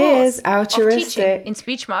 worthy cause of teaching, in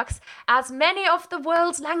speech marks, as many of the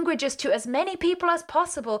world's languages to as many people as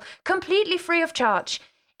possible, completely free of charge.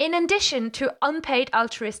 In addition to unpaid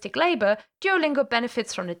altruistic labor, Duolingo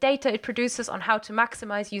benefits from the data it produces on how to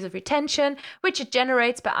maximize user retention, which it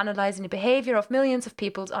generates by analyzing the behavior of millions of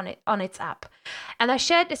people on its app. And I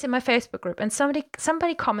shared this in my Facebook group, and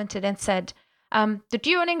somebody commented and said, the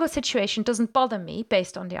Duolingo situation doesn't bother me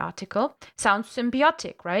based on the article. Sounds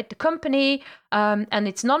symbiotic, right? The company and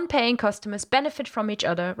its non-paying customers benefit from each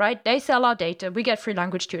other, right? They sell our data, we get free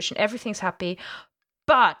language tuition, everything's happy.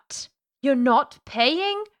 But you're not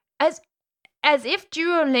paying as if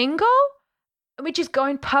Duolingo, which is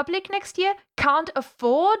going public next year, can't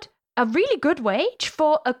afford a really good wage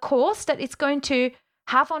for a course that it's going to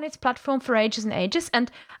have on its platform for ages and ages.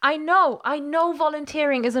 And I know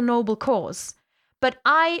volunteering is a noble cause, but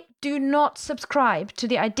I do not subscribe to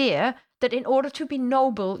the idea that in order to be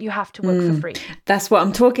noble, you have to work for free. That's what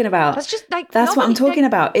I'm talking about. That's just like what I'm talking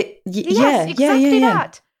about. Yes, exactly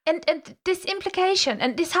that. And this implication,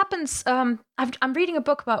 and this happens, I'm reading a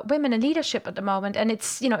book about women in leadership at the moment, and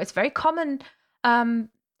it's very common,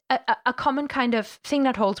 a common kind of thing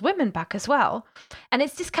that holds women back as well. And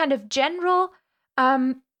it's this kind of general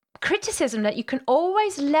criticism that you can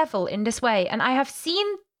always level in this way. And I have seen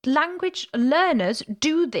language learners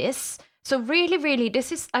do this. So really, really,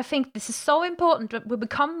 I think this is so important that we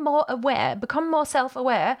become more aware, become more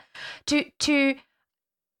self-aware to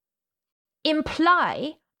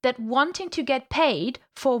imply that wanting to get paid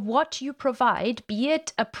for what you provide, be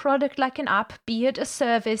it a product like an app, be it a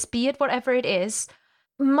service, be it whatever it is,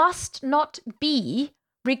 must not be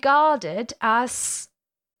regarded as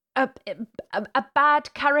a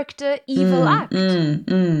bad character, evil act.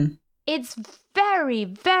 It's very,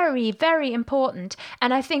 very, very important.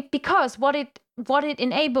 And I think because what it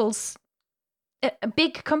enables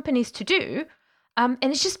big companies to do, and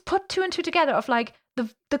it's just put two and two together of like,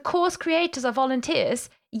 the course creators are volunteers,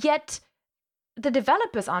 yet the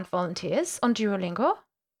developers aren't volunteers on Duolingo.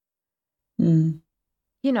 You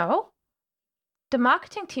know, the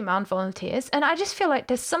marketing team aren't volunteers. And I just feel like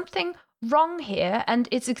there's something wrong here. And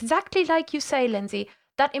it's exactly like you say, Lindsay,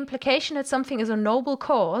 that implication that something is a noble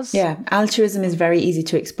cause. Yeah, altruism is very easy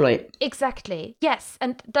to exploit. Exactly. Yes.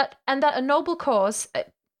 And that a noble cause,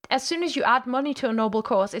 as soon as you add money to a noble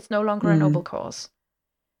cause, it's no longer a noble cause.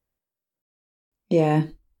 Yeah.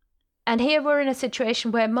 And here we're in a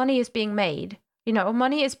situation where money is being made.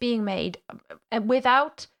 Money is being made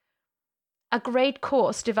without a great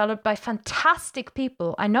course developed by fantastic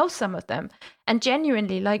people. I know some of them. And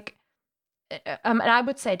genuinely, and I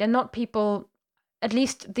would say they're not people, at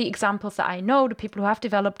least the examples that I know, the people who have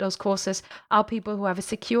developed those courses are people who have a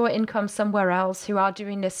secure income somewhere else, who are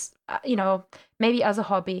doing this, maybe as a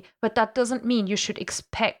hobby. But that doesn't mean you should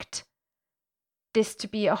expect this to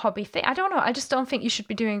be a hobby thing. I don't know. I just don't think you should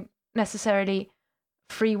be doing necessarily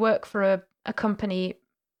free work for a company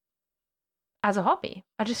as a hobby.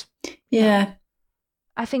 I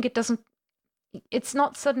think it's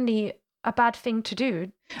not suddenly a bad thing to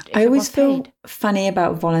do. I always feel funny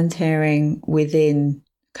about volunteering within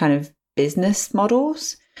kind of business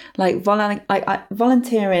models. Like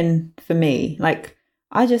volunteering for me, like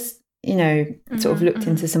I just, sort of looked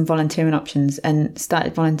into some volunteering options and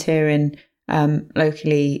started volunteering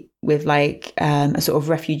locally with like a sort of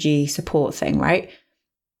refugee support thing, right?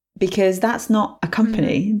 Because that's not a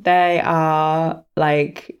company. They are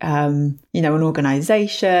like, an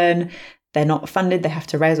organization. They're not funded. They have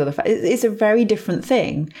to raise all the it's a very different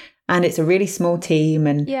thing. And it's a really small team.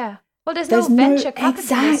 And yeah. Well, there's no venture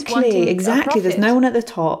capitalist wanting exactly. There's no one at the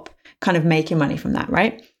top kind of making money from that,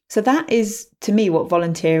 right? So that is, to me, what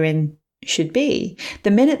volunteering should be.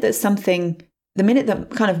 The minute that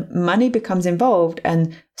kind of money becomes involved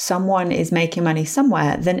and someone is making money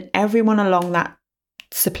somewhere, then everyone along that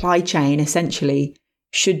supply chain essentially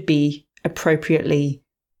should be appropriately,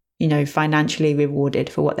 financially rewarded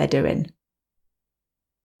for what they're doing.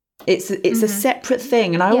 It's a separate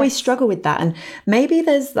thing. And I always struggle with that. And maybe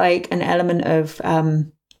there's like an element of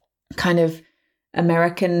kind of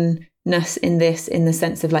Americanness in this, in the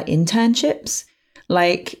sense of like internships.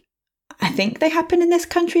 Like, I think they happen in this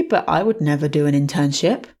country, but I would never do an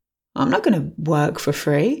internship. I'm not going to work for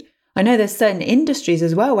free. I know there's certain industries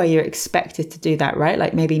as well where you're expected to do that, right?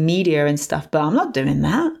 Like maybe media and stuff, but I'm not doing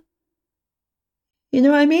that. You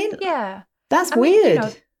know what I mean? Yeah. That's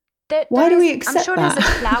weird. Why do we accept that? I'm sure there's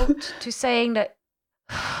a clout to saying that.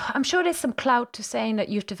 I'm sure there's some clout to saying that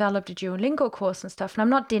you've developed a Duolingo course and stuff, and I'm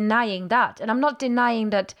not denying that. And I'm not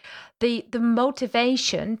denying that the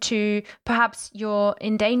motivation to perhaps your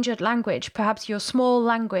endangered language, perhaps your small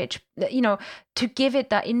language, to give it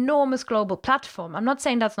that enormous global platform. I'm not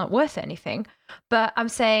saying that's not worth anything, but I'm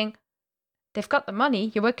saying they've got the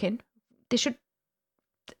money, you're working, they should.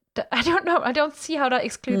 I don't know. I don't see how that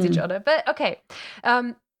excludes each other, but okay.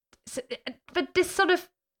 But this sort of,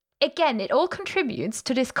 again, it all contributes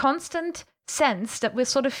to this constant sense that we're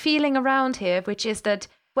sort of feeling around here, which is that,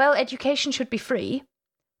 well, education should be free,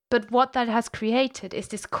 but what that has created is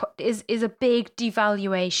this is a big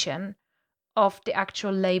devaluation of the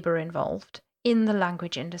actual labor involved in the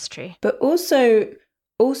language industry. But also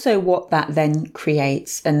what that then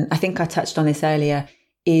creates, and I think I touched on this earlier,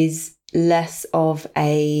 is less of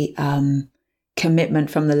a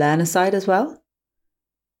commitment from the learner side as well.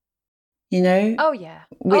 Oh yeah.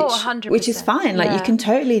 Which, 100%. Which is fine. Like you can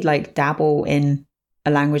totally like dabble in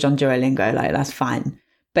a language on Duolingo, like that's fine.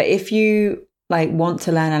 But if you like want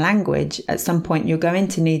to learn a language, at some point you're going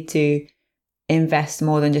to need to invest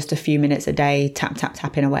more than just a few minutes a day,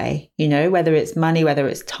 tapping away, whether it's money, whether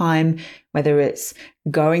it's time, whether it's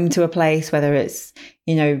going to a place, whether it's,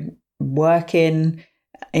 working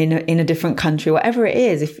in a different country, whatever it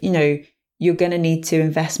is, if, you're going to need to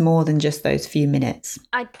invest more than just those few minutes.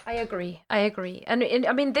 I agree. And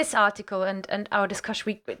I mean, this article and our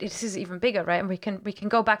discussion, this is even bigger, right? And we can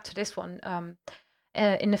go back to this one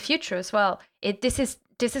in the future as well. This is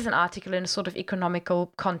an article in a sort of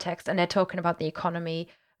economical context, and they're talking about the economy,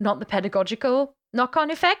 not the pedagogical knock-on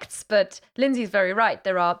effects. But Lindsay's very right.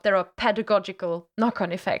 There are pedagogical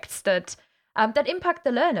knock-on effects that impact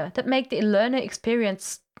the learner, that make the learner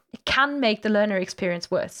experience, can make the learner experience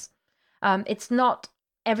worse. It's not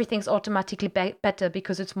everything's automatically better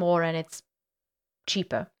because it's more and it's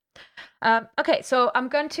cheaper. Okay, so I'm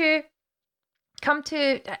going to come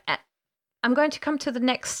to the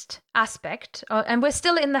next aspect, and we're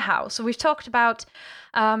still in the house. So we've talked about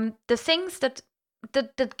the things that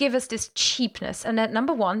give us this cheapness, and that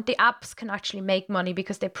number one, the apps can actually make money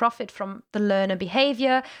because they profit from the learner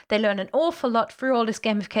behavior. They learn an awful lot through all this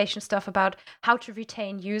gamification stuff about how to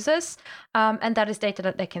retain users, and that is data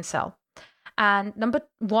that they can sell. And number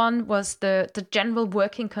one was the general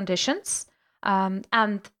working conditions,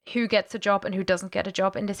 and who gets a job and who doesn't get a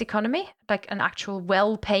job in this economy, like an actual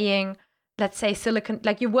well-paying, let's say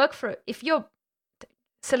like you work for, if you're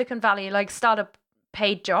Silicon Valley, like startup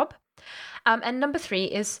paid job. And number three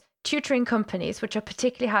is tutoring companies, which are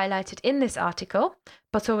particularly highlighted in this article.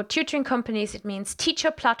 But so tutoring companies, it means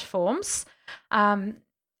teacher platforms,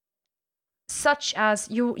 such as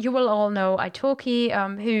you will all know Italki,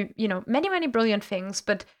 who, many brilliant things,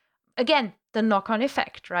 but again, the knock-on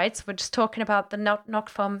effect, right? So we're just talking about the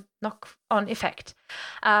knock-on effect.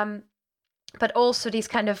 But also these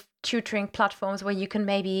kind of tutoring platforms where you can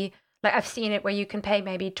maybe, like I've seen it, where you can pay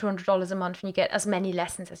maybe $200 a month and you get as many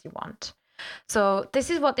lessons as you want. So this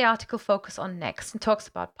is what the article focuses on next, and talks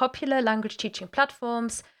about popular language teaching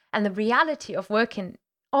platforms and the reality of working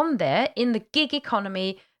on there in the gig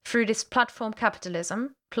economy through this platform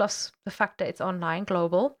capitalism, plus the fact that it's online,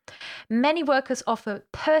 global. Many workers offer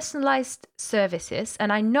personalized services.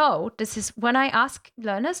 And I know this is when I ask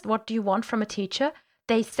learners, what do you want from a teacher?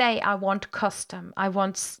 They say, I want custom. I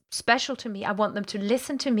want special to me. I want them to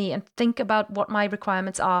listen to me and think about what my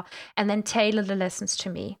requirements are and then tailor the lessons to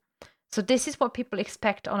me. So this is what people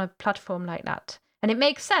expect on a platform like that. And it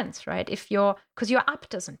makes sense, right? Because your app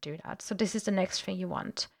doesn't do that. So this is the next thing you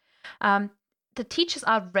want. The teachers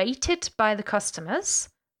are rated by the customers,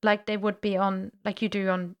 like they would be like you do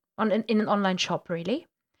in an online shop, really.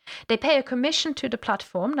 They pay a commission to the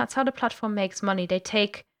platform. That's how the platform makes money. They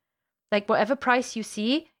take, like, whatever price you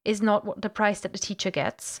see is not what the price that the teacher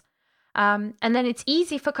gets. And then it's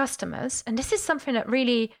easy for customers. And this is something that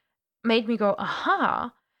really made me go,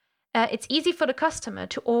 aha. It's easy for the customer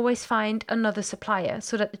to always find another supplier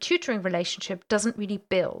so that the tutoring relationship doesn't really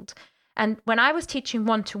build. And when I was teaching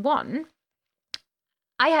one-to-one,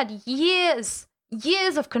 I had years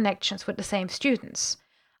of connections with the same students.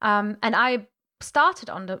 And I started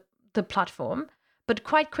on the platform, but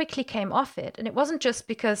quite quickly came off it. And it wasn't just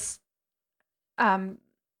because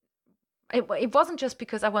it wasn't just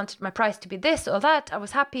because I wanted my price to be this or that. I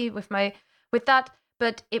was happy with that,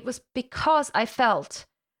 but it was because I felt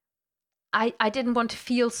I didn't want to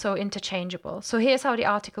feel so interchangeable. So here's how the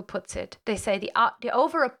article puts it. They say the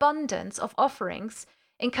overabundance of offerings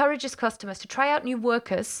encourages customers to try out new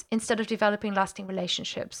workers instead of developing lasting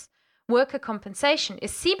relationships. Worker compensation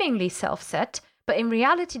is seemingly self-set, but in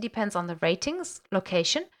reality depends on the ratings,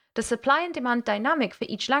 location, the supply and demand dynamic for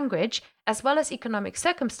each language, as well as economic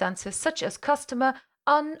circumstances such as customer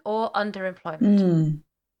or underemployment.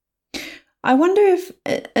 I wonder if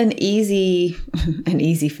an easy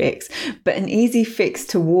fix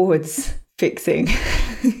towards fixing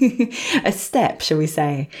a step, shall we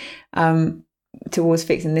say, towards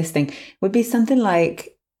fixing this thing would be something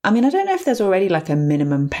like, I mean, I don't know if there's already like a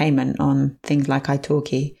minimum payment on things like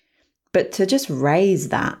italki, but to just raise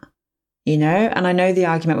that, you know. And I know the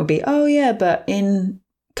argument would be, oh yeah, but in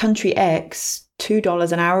country X,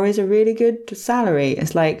 $2 an hour is a really good salary.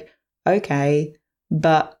 It's like, okay,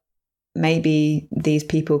 but maybe these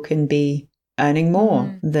people can be earning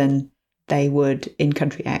more than they would in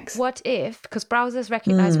country X. What if, because browsers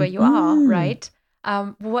recognize where you are, right?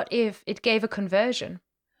 What if it gave a conversion?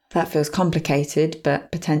 That feels complicated,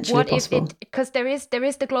 but potentially possible. Because there is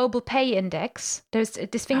the global pay index. There's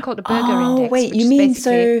this thing called the burger index. Oh, wait, you mean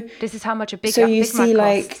so this is how much a Big so you Big see Mac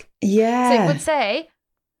like costs. yeah. So it would say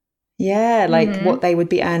like what they would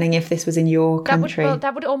be earning if this was in your country.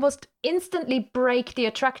 That would almost instantly break the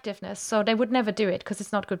attractiveness. So they would never do it because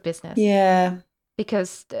it's not good business. Yeah.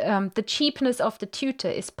 Because the cheapness of the tutor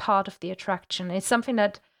is part of the attraction. It's something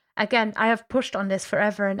that, again, I have pushed on this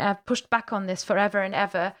forever and I've pushed back on this forever and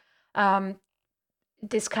ever.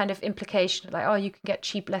 This kind of implication, like, oh, you can get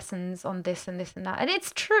cheap lessons on this and this and that. And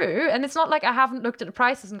it's true. And it's not like I haven't looked at the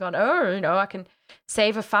prices and gone, oh, you know, I can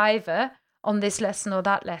save a $5 on this lesson or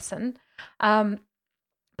that lesson. But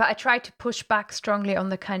I try to push back strongly on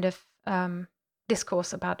the kind of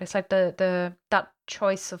discourse about this, like that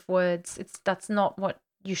choice of words. That's not what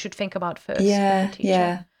you should think about first. Yeah, with a teacher.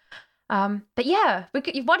 yeah. But yeah,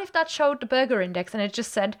 what if that showed the burger index and it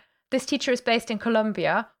just said, this teacher is based in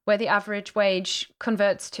Colombia, where the average wage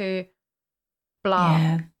converts to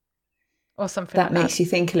blah, or something like that. That makes you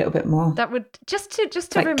think a little bit more. That would just to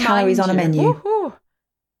like remind calories on a menu.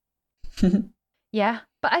 Yeah,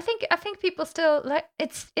 but I think people still like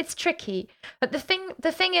it's tricky. But the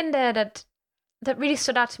thing in there that really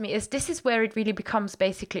stood out to me is this is where it really becomes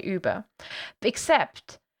basically Uber,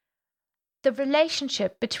 except the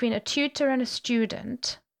relationship between a tutor and a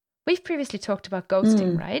student. We've previously talked about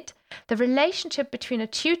ghosting, right? The relationship between a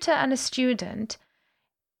tutor and a student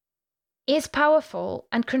is powerful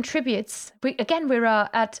and contributes. We're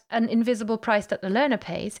at an invisible price that the learner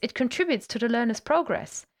pays. It contributes to the learner's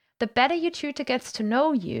progress. The better your tutor gets to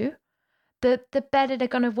know you, the better they're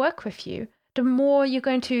going to work with you. The more you're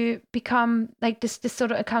going to become like this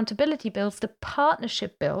sort of accountability builds, the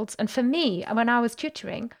partnership builds. And for me, when I was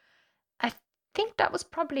tutoring, I think that was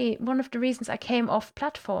probably one of the reasons I came off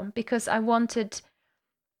platform, because I wanted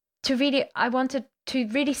to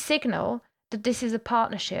really signal that this is a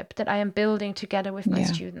partnership that I am building together with my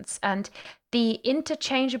students, and the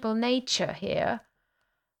interchangeable nature here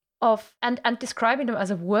of and describing them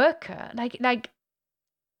as a worker, like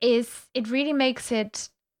is it really makes it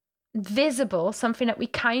visible, something that we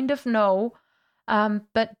kind of know,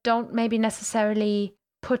 but don't maybe necessarily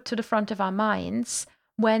put to the front of our minds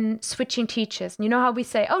when switching teachers. And you know how we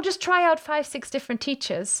say, oh, just try out 5-6 different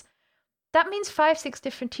teachers. That means 5-6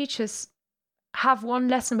 different teachers have one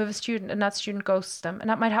lesson with a student and that student ghosts them.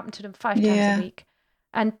 And that might happen to them 5 times a week.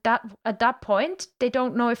 And that at that point, they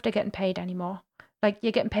don't know if they're getting paid anymore. Like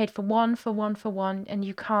you're getting paid for one, and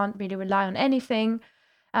you can't really rely on anything.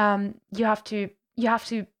 You have to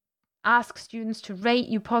ask students to rate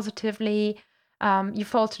you positively. You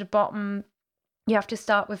fall to the bottom. You have to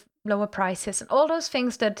start with lower prices and all those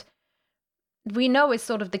things that we know is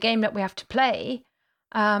sort of the game that we have to play.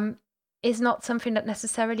 is not something that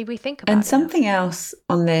necessarily we think about. And something else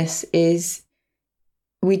on this is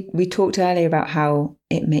we talked earlier about how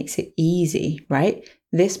it makes it easy, right?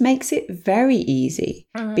 This makes it very easy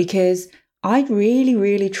because I really,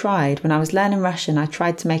 really tried when I was learning Russian. I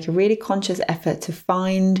tried to make a really conscious effort to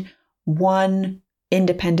find one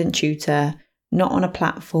independent tutor, not on a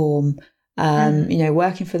platform,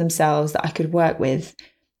 working for themselves, that I could work with.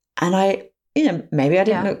 And maybe I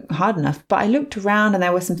didn't look hard enough, but I looked around and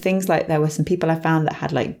there were some things, like there were some people I found that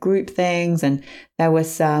had like group things, and there were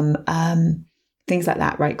some things like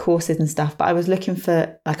that, right? Courses and stuff. But I was looking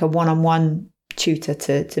for like a one-on-one tutor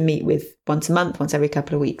to meet with once a month, once every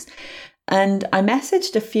couple of weeks. And I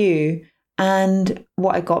messaged a few, and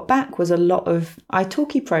what I got back was a lot of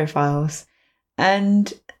italki profiles.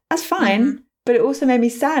 And that's fine, but it also made me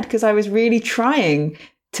sad because I was really trying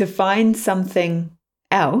to find something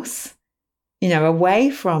else, away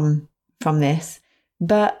from this.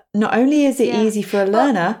 But not only is it easy for a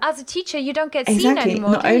learner, as a teacher, you don't get seen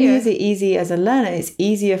anymore. Not only is it easy as a learner, it's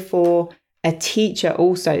easier for a teacher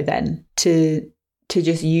also then to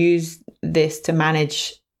just use this to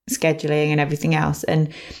manage scheduling and everything else.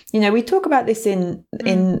 And we talk about this in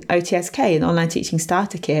OTSK, in Online Teaching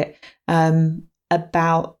Starter Kit,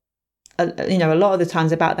 about a lot of the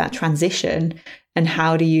times about that transition, and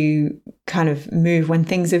how do you kind of move when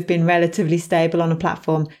things have been relatively stable on a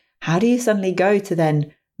platform. How do you suddenly go to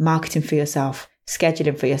then marketing for yourself,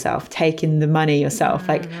 scheduling for yourself, taking the money yourself?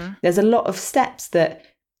 Like there's a lot of steps that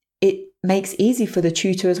it makes easy for the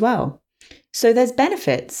tutor as well. So there's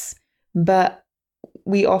benefits, but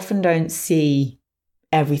we often don't see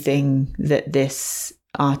everything that this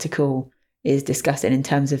article is discussing in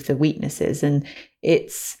terms of the weaknesses. And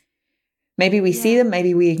it's maybe we see them,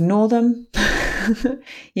 maybe we ignore them, And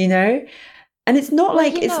it's not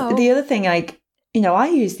it's the other thing, like, I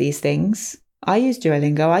use these things. I use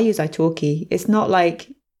Duolingo, I use italki. It's not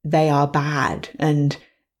like they are bad and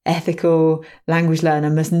ethical language learner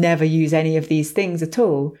must never use any of these things at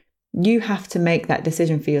all. You have to make that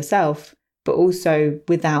decision for yourself, but also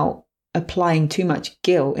without applying too much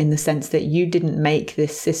guilt, in the sense that you didn't make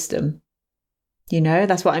this system.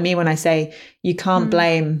 That's what I mean when I say you can't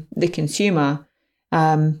blame the consumer,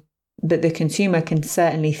 but the consumer can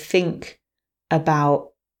certainly think about,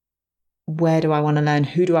 where do I want to learn?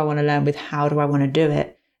 Who do I want to learn with? How do I want to do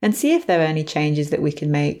it? And see if there are any changes that we can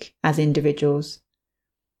make as individuals.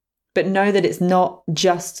 But know that it's not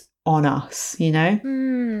just on us,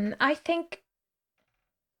 I think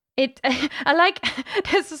I like,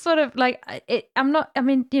 there's a sort of like,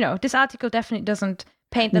 this article definitely doesn't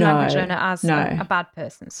paint the language learner as a bad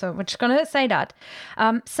person. So we're just going to say that.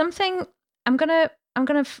 Something, I'm going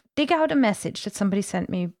to dig out a message that somebody sent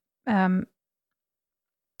me a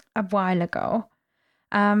while ago,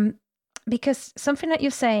 because something that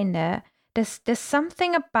you're saying there's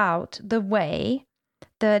something about the way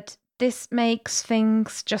that this makes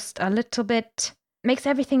things just makes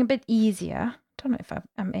everything a bit easier. I don't know if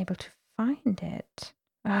I'm able to find it.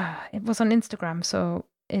 It was on Instagram, so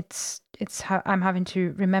it's how I'm having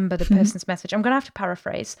to remember the person's message. I'm gonna have to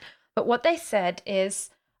paraphrase, but what they said is,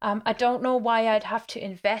 I don't know why I'd have to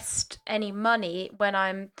invest any money when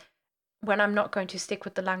I'm not going to stick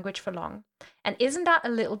with the language for long. And isn't that a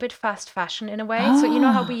little bit fast fashion in a way? So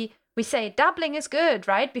how we say dabbling is good,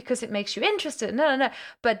 right? Because it makes you interested. No.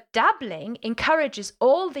 But dabbling encourages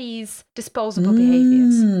all these disposable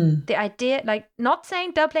behaviors. The idea, like, not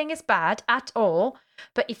saying dabbling is bad at all,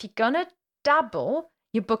 but if you're going to dabble,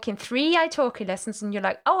 you're booking 3 italki lessons and you're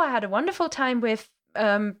like, oh, I had a wonderful time with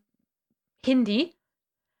Hindi.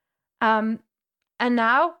 And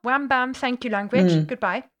now, wham, bam, thank you, language,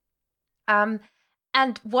 goodbye.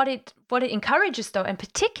 And what it encourages, though, and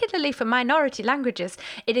particularly for minority languages,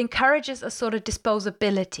 it encourages a sort of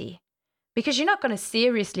disposability, because you're not going to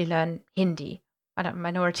seriously learn Hindi. I don't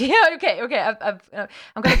minority. Okay. I'm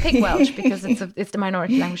going to pick Welsh because it's the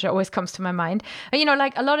minority language that always comes to my mind.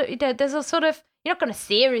 Like a lot of there's a sort of, you're not going to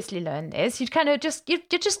seriously learn this. You kind of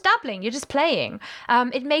you're just dabbling. You're just playing.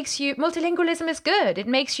 It makes you, multilingualism is good. It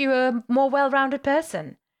makes you a more well-rounded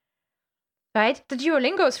person. Right? The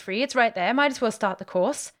Duolingo is free. It's right there. Might as well start the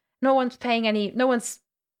course. No one's paying no one's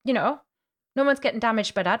getting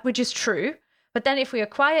damaged by that, which is true. But then if we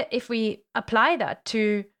apply that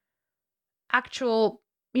to actual,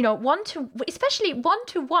 especially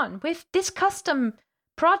one-to-one with this custom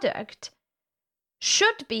product,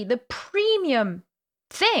 should be the premium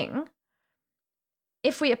thing.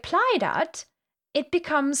 If we apply that, it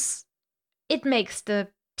makes the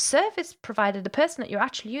service provider, the person that you're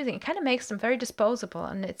actually using, it kind of makes them very disposable,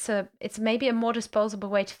 and it's maybe a more disposable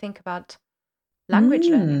way to think about language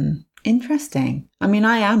learning. Interesting. I mean,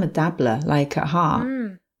 I am a dabbler, like at heart.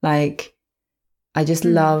 Like, I just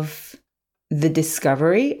love the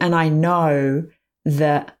discovery, and I know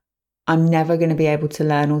that I'm never going to be able to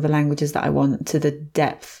learn all the languages that I want to the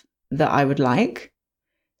depth that I would like.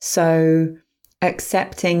 So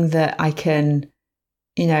accepting that I can,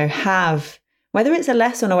 have, whether it's a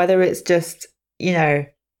lesson or whether it's just,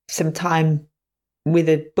 some time with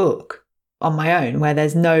a book on my own where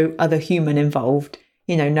there's no other human involved,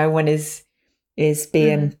 no one is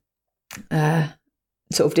being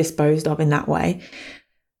sort of disposed of in that way.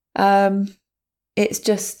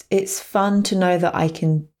 It's fun to know that I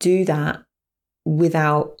can do that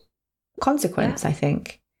without consequence, I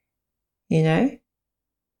think, So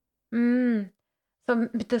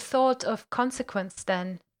the thought of consequence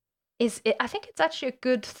then I think it's actually a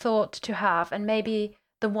good thought to have, and maybe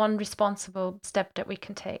the one responsible step that we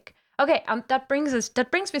can take. Okay, that brings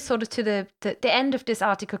me sort of to the end of this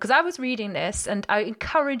article, because I was reading this, and I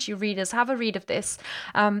encourage you readers, have a read of this.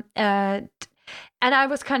 And I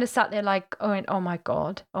was kind of sat there like, oh my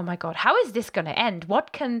God, how is this going to end?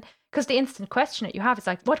 Because the instant question that you have is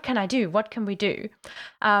like, what can I do? What can we do?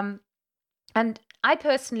 And I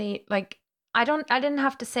personally, like, I didn't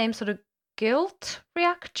have the same sort of guilt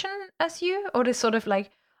reaction as you, or this sort of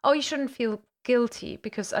like, oh, you shouldn't feel guilty,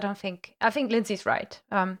 because I think Lindsay's right.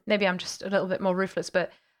 Maybe I'm just a little bit more ruthless,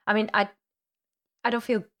 but I mean, I don't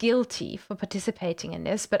feel guilty for participating in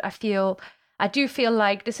this, but I do feel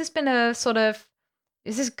like this has been a sort of,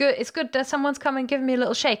 this is good. It's good that someone's come and given me a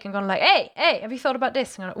little shake and gone like, hey, have you thought about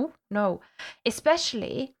this? And I'm like, oh, no.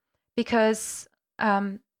 Especially because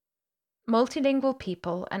multilingual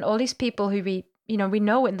people and all these people who we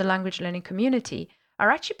know in the language learning community are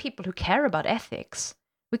actually people who care about ethics.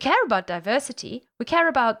 We care about diversity. We care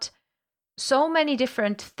about so many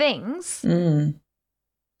different things,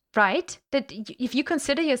 right? That if you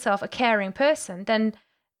consider yourself a caring person,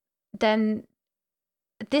 then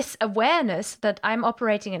this awareness that I'm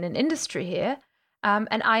operating in an industry here, and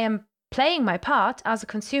I am playing my part as a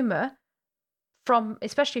consumer,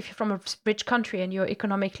 especially if you're from a rich country and you're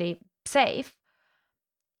economically safe,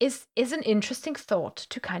 is an interesting thought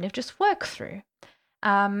to kind of just work through.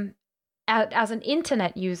 As an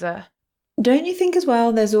internet user, don't you think as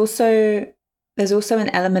well? There's also an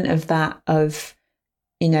element of that of,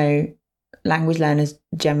 language learners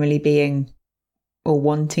generally being or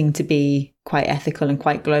wanting to be quite ethical and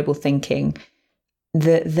quite global thinking,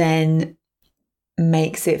 that then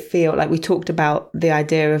makes it feel like we talked about the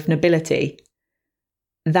idea of nobility.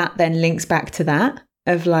 That then links back to that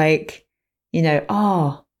of like,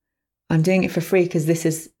 I'm doing it for free because this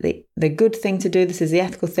is the good thing to do. This is the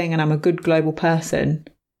ethical thing, and I'm a good global person.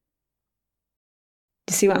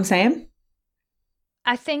 Do you see what I'm saying?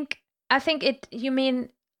 I think you mean,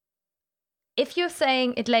 if you're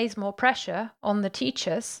saying it lays more pressure on the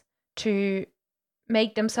teachers to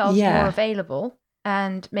make themselves more available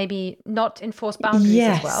and maybe not enforce boundaries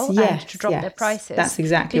as well, and to drop their prices. That's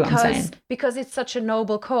exactly what I'm saying. Because it's such a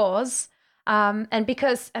noble cause, and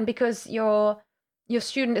because your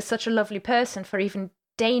student is such a lovely person for even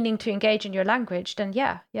deigning to engage in your language, then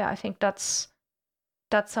I think that's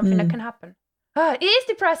something that can happen. It is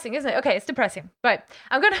depressing, isn't it? Okay, it's depressing. Right,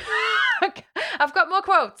 I've got more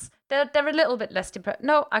quotes. They're a little bit less depressing.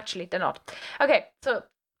 No, actually, they're not. Okay, so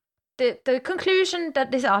the conclusion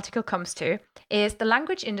that this article comes to is the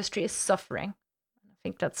language industry is suffering. I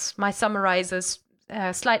think that's my summarizer's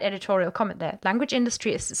slight editorial comment there. Language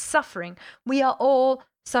industry is suffering. We are all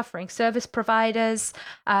suffering. Service providers,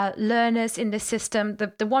 learners in the system.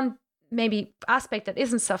 The one maybe aspect that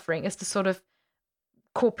isn't suffering is the sort of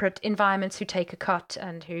corporate environments who take a cut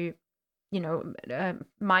and who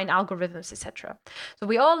mine algorithms, etc. So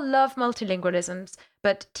we all love multilingualisms,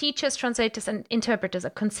 but teachers, translators, and interpreters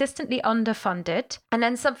are consistently underfunded. And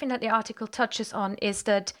then something that the article touches on is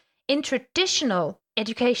that in traditional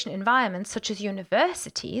education environments, such as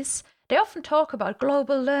universities, they often talk about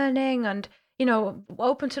global learning and,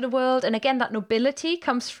 open to the world. And again, that nobility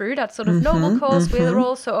comes through, that sort of noble cause. We're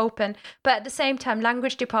also open. But at the same time,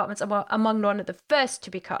 language departments are among one of the first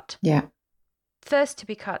to be cut. Yeah. First to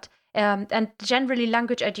be cut. And generally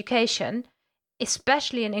language education,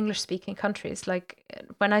 especially in English-speaking countries, like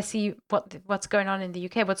when I see what's going on in the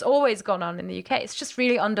UK, what's always gone on in the UK, it's just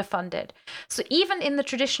really underfunded. So even in the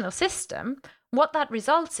traditional system, what that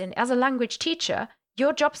results in as a language teacher,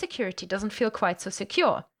 your job security doesn't feel quite so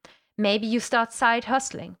secure. Maybe you start side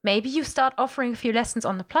hustling. Maybe you start offering a few lessons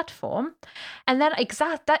on the platform. And then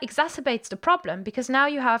that exacerbates the problem, because now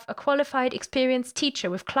you have a qualified, experienced teacher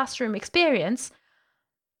with classroom experience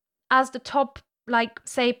as the top,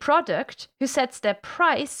 say, product, who sets their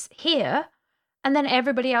price here, and then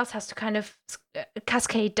everybody else has to kind of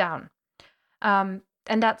cascade down. And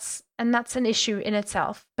that's an issue in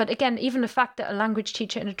itself. But again, even the fact that a language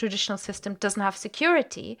teacher in a traditional system doesn't have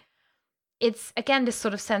security, it's again this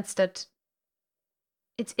sort of sense that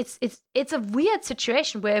it's a weird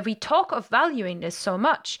situation where we talk of valuing this so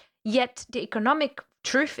much, yet the economic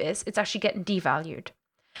truth is it's actually getting devalued.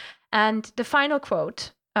 And the final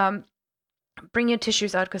quote, bring your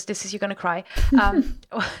tissues out because you're going to cry.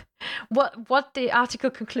 What the article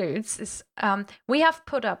concludes is, we have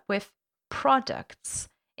put up with products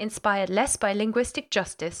inspired less by linguistic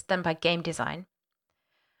justice than by game design.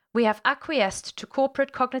 We have acquiesced to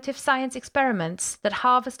corporate cognitive science experiments that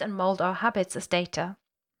harvest and mold our habits as data.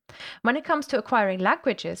 When it comes to acquiring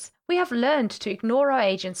languages, we have learned to ignore our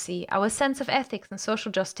agency, our sense of ethics and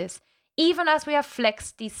social justice, even as we have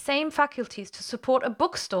flexed these same faculties to support a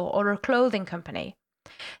bookstore or a clothing company.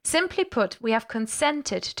 Simply put, we have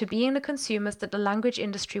consented to being the consumers that the language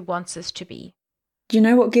industry wants us to be. Do you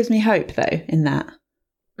know what gives me hope, though, in that?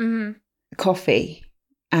 Mm-hmm. Coffee.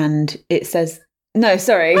 And it says... No,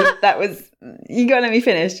 sorry. That was... You got to let me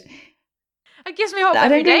finish. It gives me hope I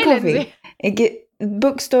every don't drink day, coffee.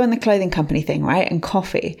 Bookstore and the clothing company thing, right? And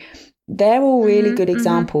coffee. They're all really good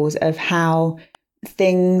examples of how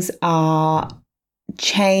things are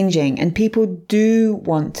changing and people do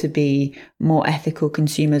want to be more ethical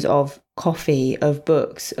consumers of coffee, of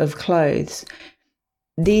books, of clothes.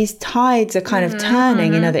 These tides are kind of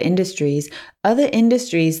turning in other industries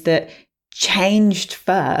that changed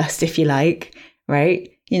first, if you like,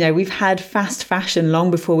 right? You know, we've had fast fashion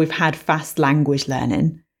long before we've had fast language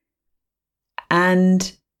learning.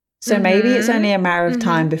 And so maybe it's only a matter of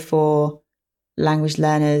time before language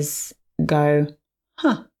learners go,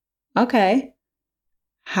 okay,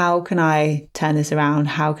 how can I turn this around?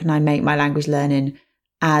 How can I make my language learning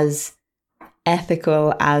as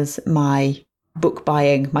ethical as my book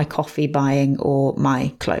buying, my coffee buying, or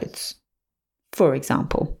my clothes, for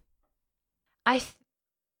example? I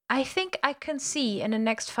think I can see in the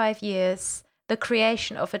next 5 years the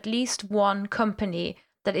creation of at least one company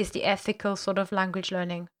that is the ethical sort of language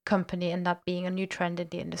learning company, and that being a new trend in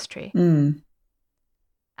the industry.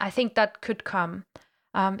 I think that could come.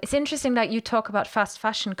 It's interesting that you talk about fast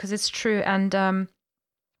fashion because it's true. And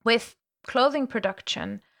with clothing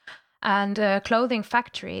production and clothing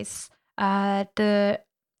factories, I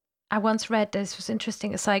once read this was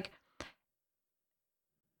interesting. It's like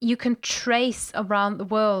you can trace around the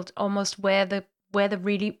world almost where the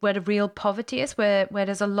real poverty is, where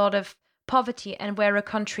there's a lot of poverty, and where a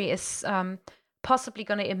country is possibly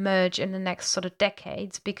going to emerge in the next sort of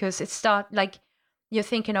decades, because like you're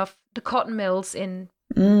thinking of the cotton mills in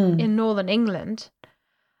northern England,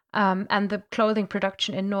 and the clothing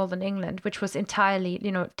production in northern England, which was entirely,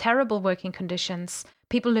 terrible working conditions,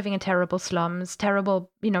 people living in terrible slums, terrible,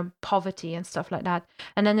 poverty and stuff like that.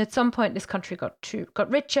 And then at some point, this country got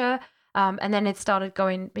richer, and then it started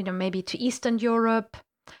going, maybe to Eastern Europe,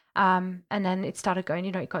 and then it started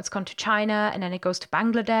going, it's gone to China, and then it goes to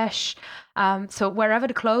Bangladesh. So wherever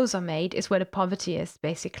the clothes are made is where the poverty is,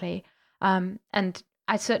 basically. And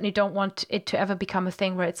I certainly don't want it to ever become a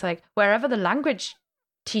thing where it's like wherever the language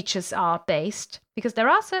teachers are based, because there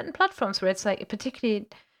are certain platforms where it's like, particularly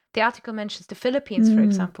the article mentions the Philippines, for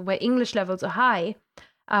example, where English levels are high,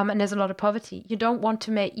 and there's a lot of poverty. You don't want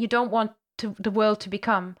the world to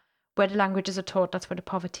become where the languages are taught, that's where the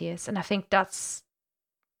poverty is. And I think that's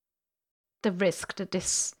the risk that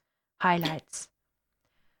this highlights.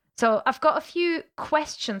 So I've got a few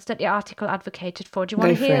questions that the article advocated for. Do you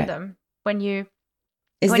want to hear them when you're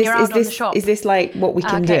out on the shop? Is this like what we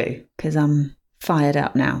can do? Because I'm fired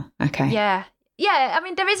up now. Okay. Yeah. I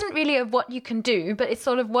mean, there isn't really a what you can do, but it's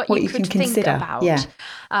sort of what you could think consider. about. Yeah.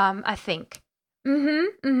 I think.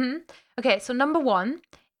 Okay, so number 1,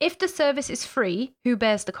 if the service is free, who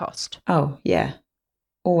bears the cost? Oh, yeah.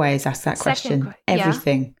 Always ask that question.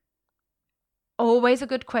 Everything. Always a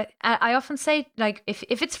good question. I often say, like, if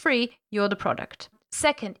it's free, you're the product.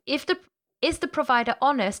 Second, is the provider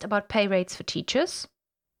honest about pay rates for teachers?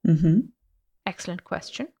 Excellent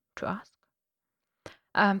question to ask.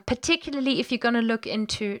 Particularly if you're going to look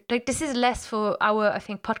into, like, this is less for our, I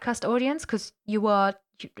think, podcast audience, because you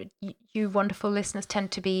wonderful listeners tend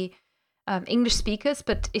to be English speakers,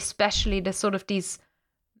 but especially the sort of these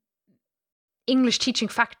English teaching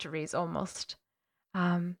factories almost.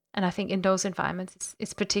 And I think in those environments,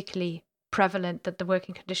 it's particularly prevalent that the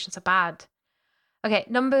working conditions are bad. Okay,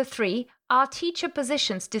 number 3, are teacher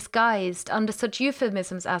positions disguised under such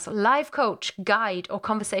euphemisms as life coach, guide, or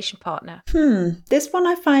conversation partner? This one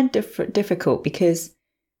I find difficult, because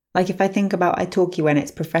Like if I think about italki when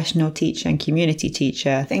it's professional teacher and community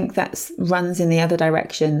teacher, I think that runs in the other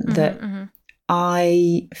direction, that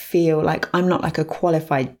I feel like I'm not like a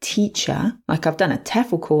qualified teacher. Like I've done a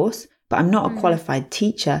TEFL course, but I'm not a qualified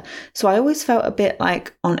teacher. So I always felt a bit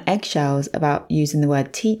like on eggshells about using the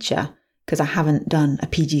word teacher because I haven't done a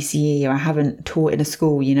PGCE or I haven't taught in a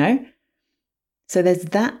school, you know? So there's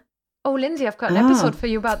that. Oh, Lindsay, I've got an episode for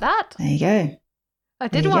you about that. There you go. I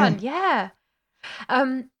did one, yeah.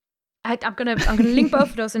 I'm gonna link both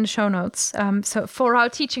of those in the show notes. So for our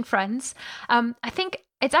teaching friends, I think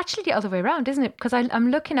it's actually the other way around, isn't it? Because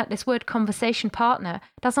I'm looking at this word conversation partner.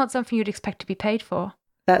 That's not something you'd expect to be paid for.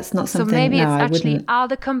 That's not something. So maybe no, it's actually wouldn't. Are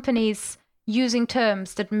the companies using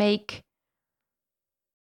terms that make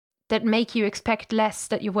you expect less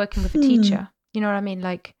that you're working with a teacher? You know what I mean?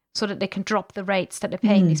 Like so that they can drop the rates that they're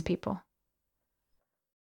paying these people.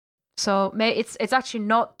 So it's actually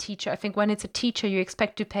not teacher. I think when it's a teacher, you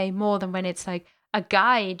expect to pay more than when it's like a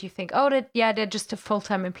guide. You think, they're just a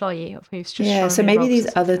full-time employee who's just So maybe these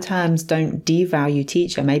other terms don't devalue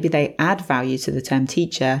teacher. Maybe they add value to the term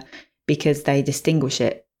teacher because they distinguish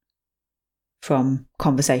it from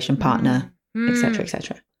conversation partner, etc.,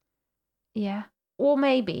 etc. Yeah, or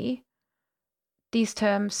maybe these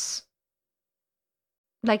terms,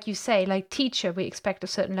 like you say, like teacher, we expect a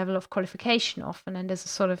certain level of qualification of, and then there's a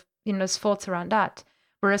sort of, there's thoughts around that.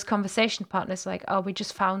 Whereas conversation partner is like, we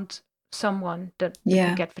just found someone that we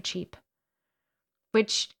can get for cheap.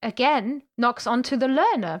 Which, again, knocks onto the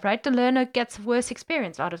learner, right? The learner gets worse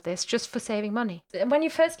experience out of this just for saving money. When you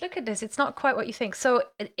first look at this, it's not quite what you think. So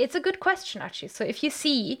it's a good question, actually. So if you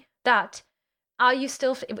see that,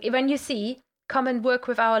 when you see, come and work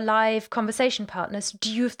with our live conversation partners, do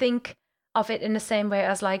you think of it in the same way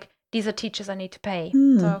as like, these are teachers I need to pay?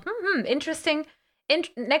 So interesting.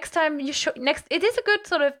 Next time you it is a good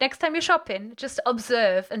sort of next time you're shopping, just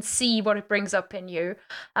observe and see what it brings up in you.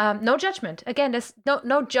 No judgment. Again, there's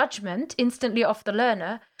no judgment instantly of the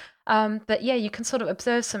learner. But yeah, you can sort of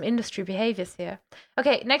observe some industry behaviors here.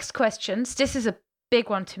 Okay, next questions. This is a big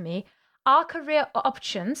one to me. Are career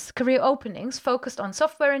openings focused on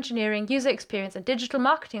software engineering, user experience, and digital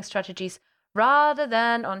marketing strategies rather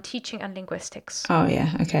than on teaching and linguistics? Oh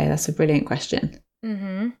yeah, okay, that's a brilliant question.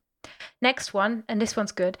 Next one, and this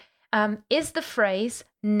one's good. Is the phrase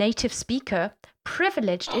native speaker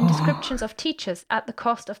privileged in descriptions of teachers at the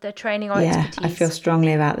cost of their training or expertise? Yeah, I feel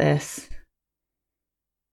strongly about this.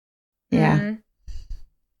 Yeah.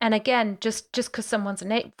 And again, just because someone's a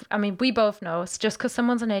native, I mean, we both know, it's just because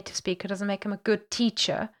someone's a native speaker doesn't make them a good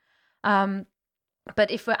teacher.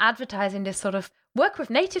 But if we're advertising this sort of work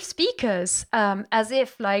with native speakers, as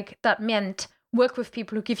if like that meant work with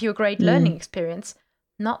people who give you a great learning experience,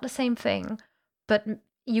 not the same thing. But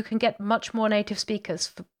you can get much more native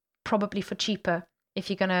speakers probably for cheaper if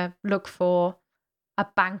you're going to look for a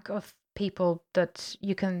bank of people that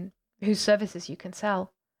whose services you can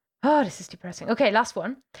sell. Oh, this is depressing. Okay, last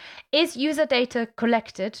one. Is user data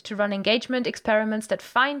collected to run engagement experiments that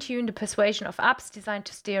fine-tune the persuasion of apps designed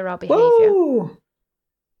to steer our behavior? Woo!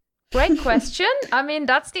 Great question. I mean,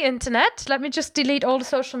 that's the internet. Let me just delete all the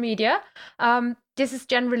social media. This is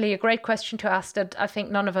generally a great question to ask that I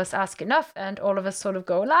think none of us ask enough, and all of us sort of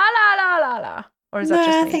go, la, la, la, la, la. Or is that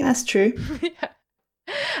just me? I think that's true.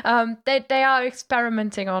 They are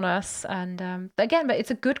experimenting on us. And again, but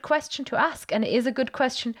it's a good question to ask. And it is a good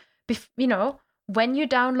question, when you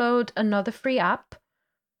download another free app,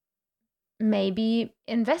 maybe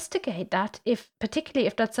investigate that, particularly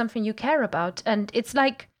if that's something you care about. And it's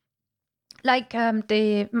like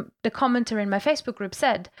the commenter in my Facebook group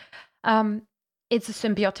said, it's a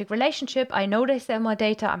symbiotic relationship. I know they sell my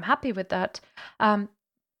data. I'm happy with that.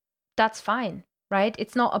 That's fine, right?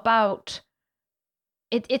 It's not about...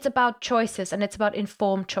 It's about choices, and it's about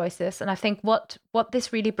informed choices. And I think what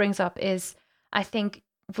this really brings up is, I think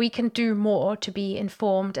we can do more to be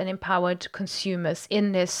informed and empowered consumers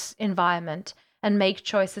in this environment and make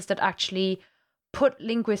choices that actually put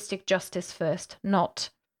linguistic justice first, not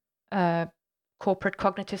corporate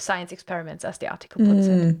cognitive science experiments, as the article puts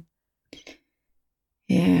it.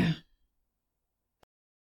 Yeah.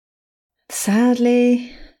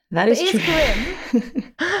 Sadly, that is true.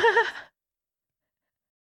 Grim.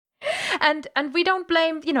 And we don't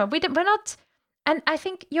blame, we're not, and I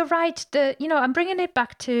think you're right. I'm bringing it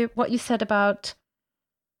back to what you said about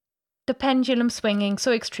the pendulum swinging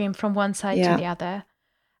so extreme from one side to the other.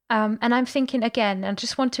 And I'm thinking again, and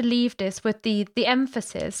just want to leave this with the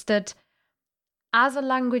emphasis that as a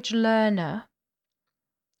language learner,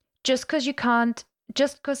 just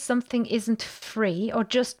because something isn't free, or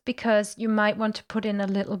just because you might want to put in a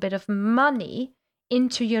little bit of money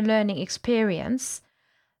into your learning experience,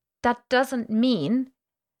 that doesn't mean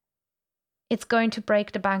it's going to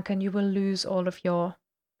break the bank and you will lose all of your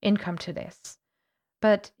income to this.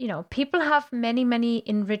 But, people have many, many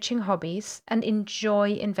enriching hobbies and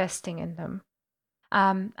enjoy investing in them.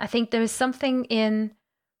 I think there is something in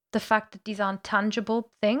the fact that these aren't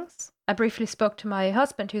tangible things. I briefly spoke to my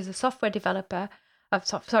husband, who's a software developer,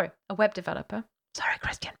 a web developer. Sorry,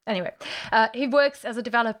 Christian. Anyway, he works as a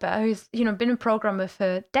developer who's, been a programmer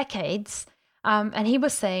for decades. And he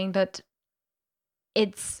was saying that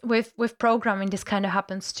it's with programming, this kind of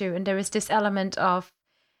happens too. And there is this element of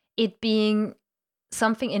it being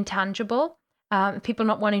something intangible, people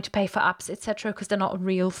not wanting to pay for apps, etc., because they're not a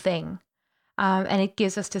real thing. And it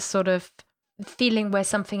gives us this sort of feeling where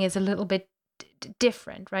something is a little bit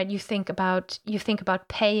different, right? You think about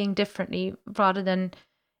paying differently rather than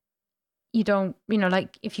you don't,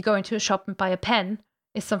 like if you go into a shop and buy a pen,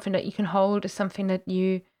 it's something that you can hold, it's something that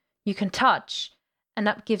you can touch, and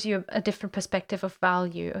that gives you a different perspective of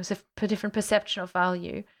value, a different perception of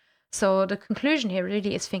value. So the conclusion here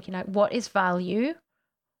really is thinking like, what is value?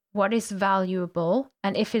 What is valuable?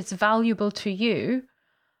 And if it's valuable to you,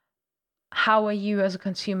 how are you as a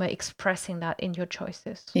consumer expressing that in your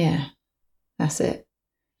choices? Yeah, that's it.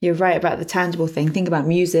 You're right about the tangible thing. Think about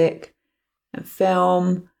music and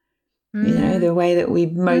film, the way that we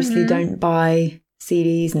mostly don't buy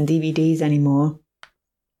CDs and DVDs anymore.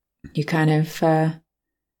 You kind of,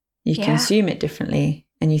 consume it differently,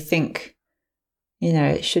 and you think,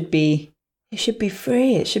 it should be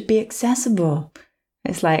free. It should be accessible.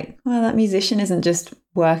 It's like, well, that musician isn't just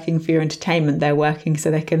working for your entertainment. They're working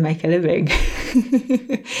so they can make a living,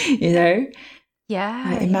 Yeah.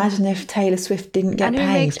 Like, imagine if Taylor Swift didn't get paid. And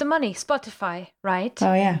who makes the money? Spotify, right?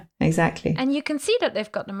 Oh, yeah, exactly. And you can see that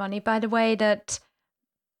they've got the money by the way that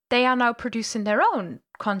they are now producing their own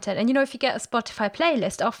content. And, if you get a Spotify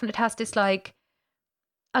playlist, often it has this like,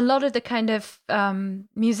 a lot of the kind of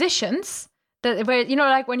musicians that where,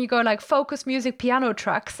 like when you go like focus music piano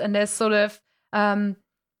tracks and there's sort of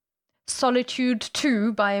Solitude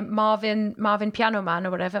 2 by Marvin Piano Man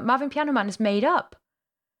or whatever. Marvin Piano Man is made up.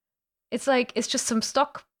 It's like, it's just some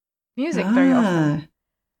stock music very often.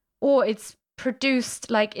 Or it's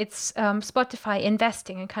produced like it's Spotify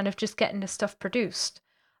investing and kind of just getting the stuff produced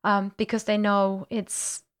because they know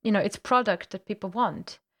it's, it's product that people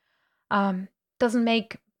want. Doesn't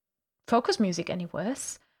make focus music any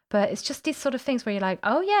worse, but it's just these sort of things where you're like,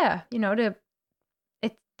 oh yeah,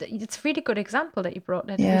 it's a really good example that you brought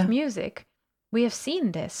that with music. We have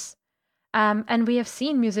seen this, and we have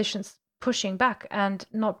seen musicians pushing back and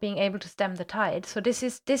not being able to stem the tide. So this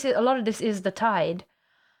is a lot of this is the tide,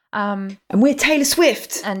 and we're Taylor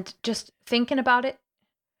Swift. And just thinking about it,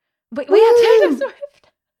 we are Taylor Swift.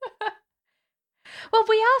 Well,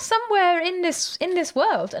 we are somewhere in this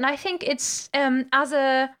world, and I think it's as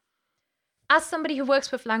somebody who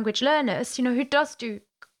works with language learners, who does do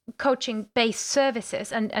coaching-based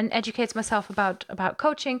services and educates myself about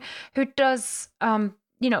coaching, who does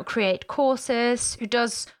create courses, who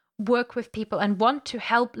does work with people and want to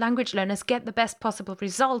help language learners get the best possible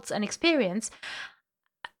results and experience.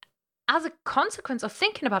 As a consequence of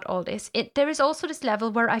thinking about all this, there is also this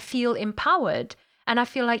level where I feel empowered. And I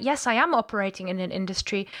feel like, yes, I am operating in an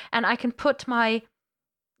industry and I can put my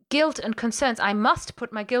guilt and concerns, I must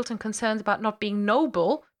put my guilt and concerns about not being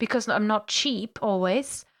noble because I'm not cheap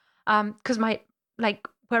always. Because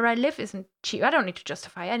where I live isn't cheap. I don't need to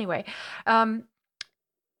justify anyway. I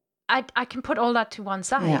can put all that to one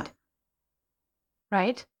side.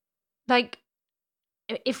 Right? Like,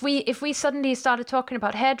 if we suddenly started talking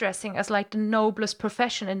about hairdressing as like the noblest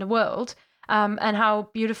profession in the world, and how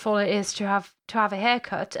beautiful it is to have a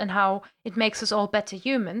haircut and how it makes us all better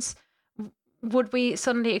humans, would we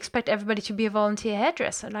suddenly expect everybody to be a volunteer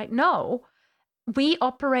hairdresser? Like, no. We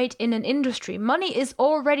operate in an industry. Money is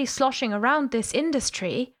already sloshing around this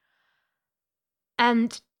industry.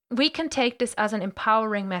 And we can take this as an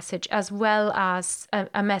empowering message as well as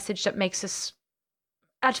a message that makes us,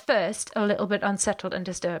 at first, a little bit unsettled and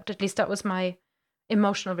disturbed. At least that was my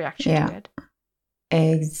emotional reaction to it.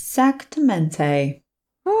 Exactamente.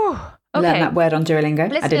 Ooh, okay. Learn that word on Duolingo.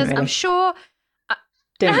 Listeners, I didn't really. I'm sure.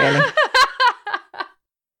 Didn't really.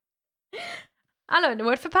 I learned the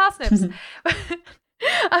word for parsnips.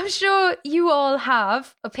 I'm sure you all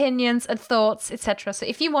have opinions and thoughts, etc. So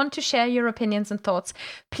if you want to share your opinions and thoughts,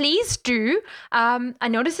 please do. I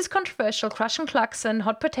know this is controversial, crush and klaxon,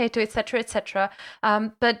 hot potato, etc., etc.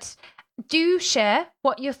 But do share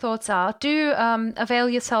what your thoughts are. Do avail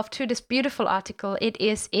yourself to this beautiful article. It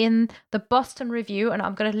is in the Boston Review, and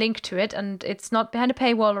I'm going to link to it. And it's not behind a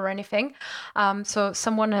paywall or anything. So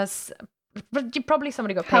someone has Probably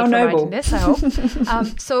somebody got paid How for noble. writing this, I hope.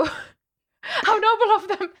 So, how noble of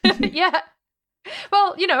them. Yeah.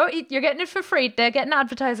 Well, you're getting it for free. They're getting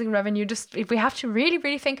advertising revenue. Just if we have to really,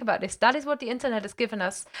 really think about this, that is what the internet has given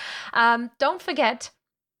us. Don't forget,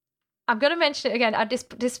 I'm going to mention it again.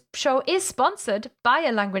 This show is sponsored by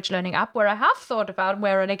a language learning app where I have thought about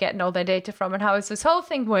where are they getting all their data from and how is this whole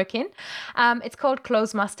thing working. It's called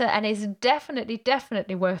Closemaster and is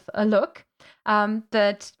definitely worth a look.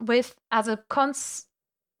 That with as a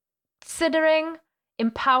considering,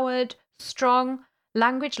 empowered, strong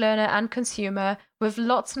language learner and consumer with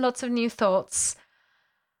lots and lots of new thoughts.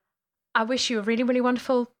 I wish you a really, really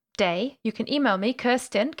wonderful day. You can email me,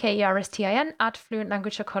 Kerstin, Kerstin,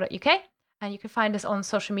 @fluentlanguage.co.uk. And you can find us on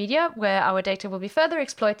social media where our data will be further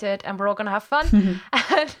exploited and we're all going to have fun.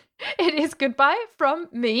 And it is goodbye from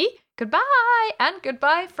me. Goodbye. And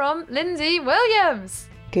goodbye from Lindsay Williams.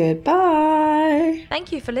 Goodbye.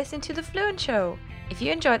 Thank you for listening to The Fluent Show. If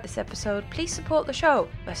you enjoyed this episode, please support the show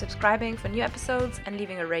by subscribing for new episodes and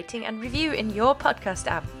leaving a rating and review in your podcast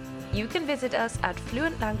app. You can visit us at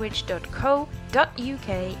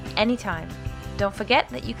fluentlanguage.co.uk anytime. Don't forget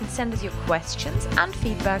that you can send us your questions and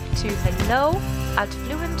feedback to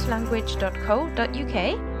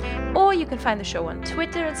hello@fluentlanguage.co.uk, or you can find the show on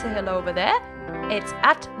Twitter and say hello over there. It's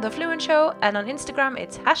 @TheFluentShow, and on Instagram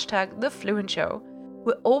it's #TheFluentShow.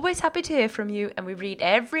 We're always happy to hear from you, and we read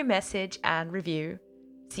every message and review.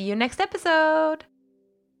 See you next episode!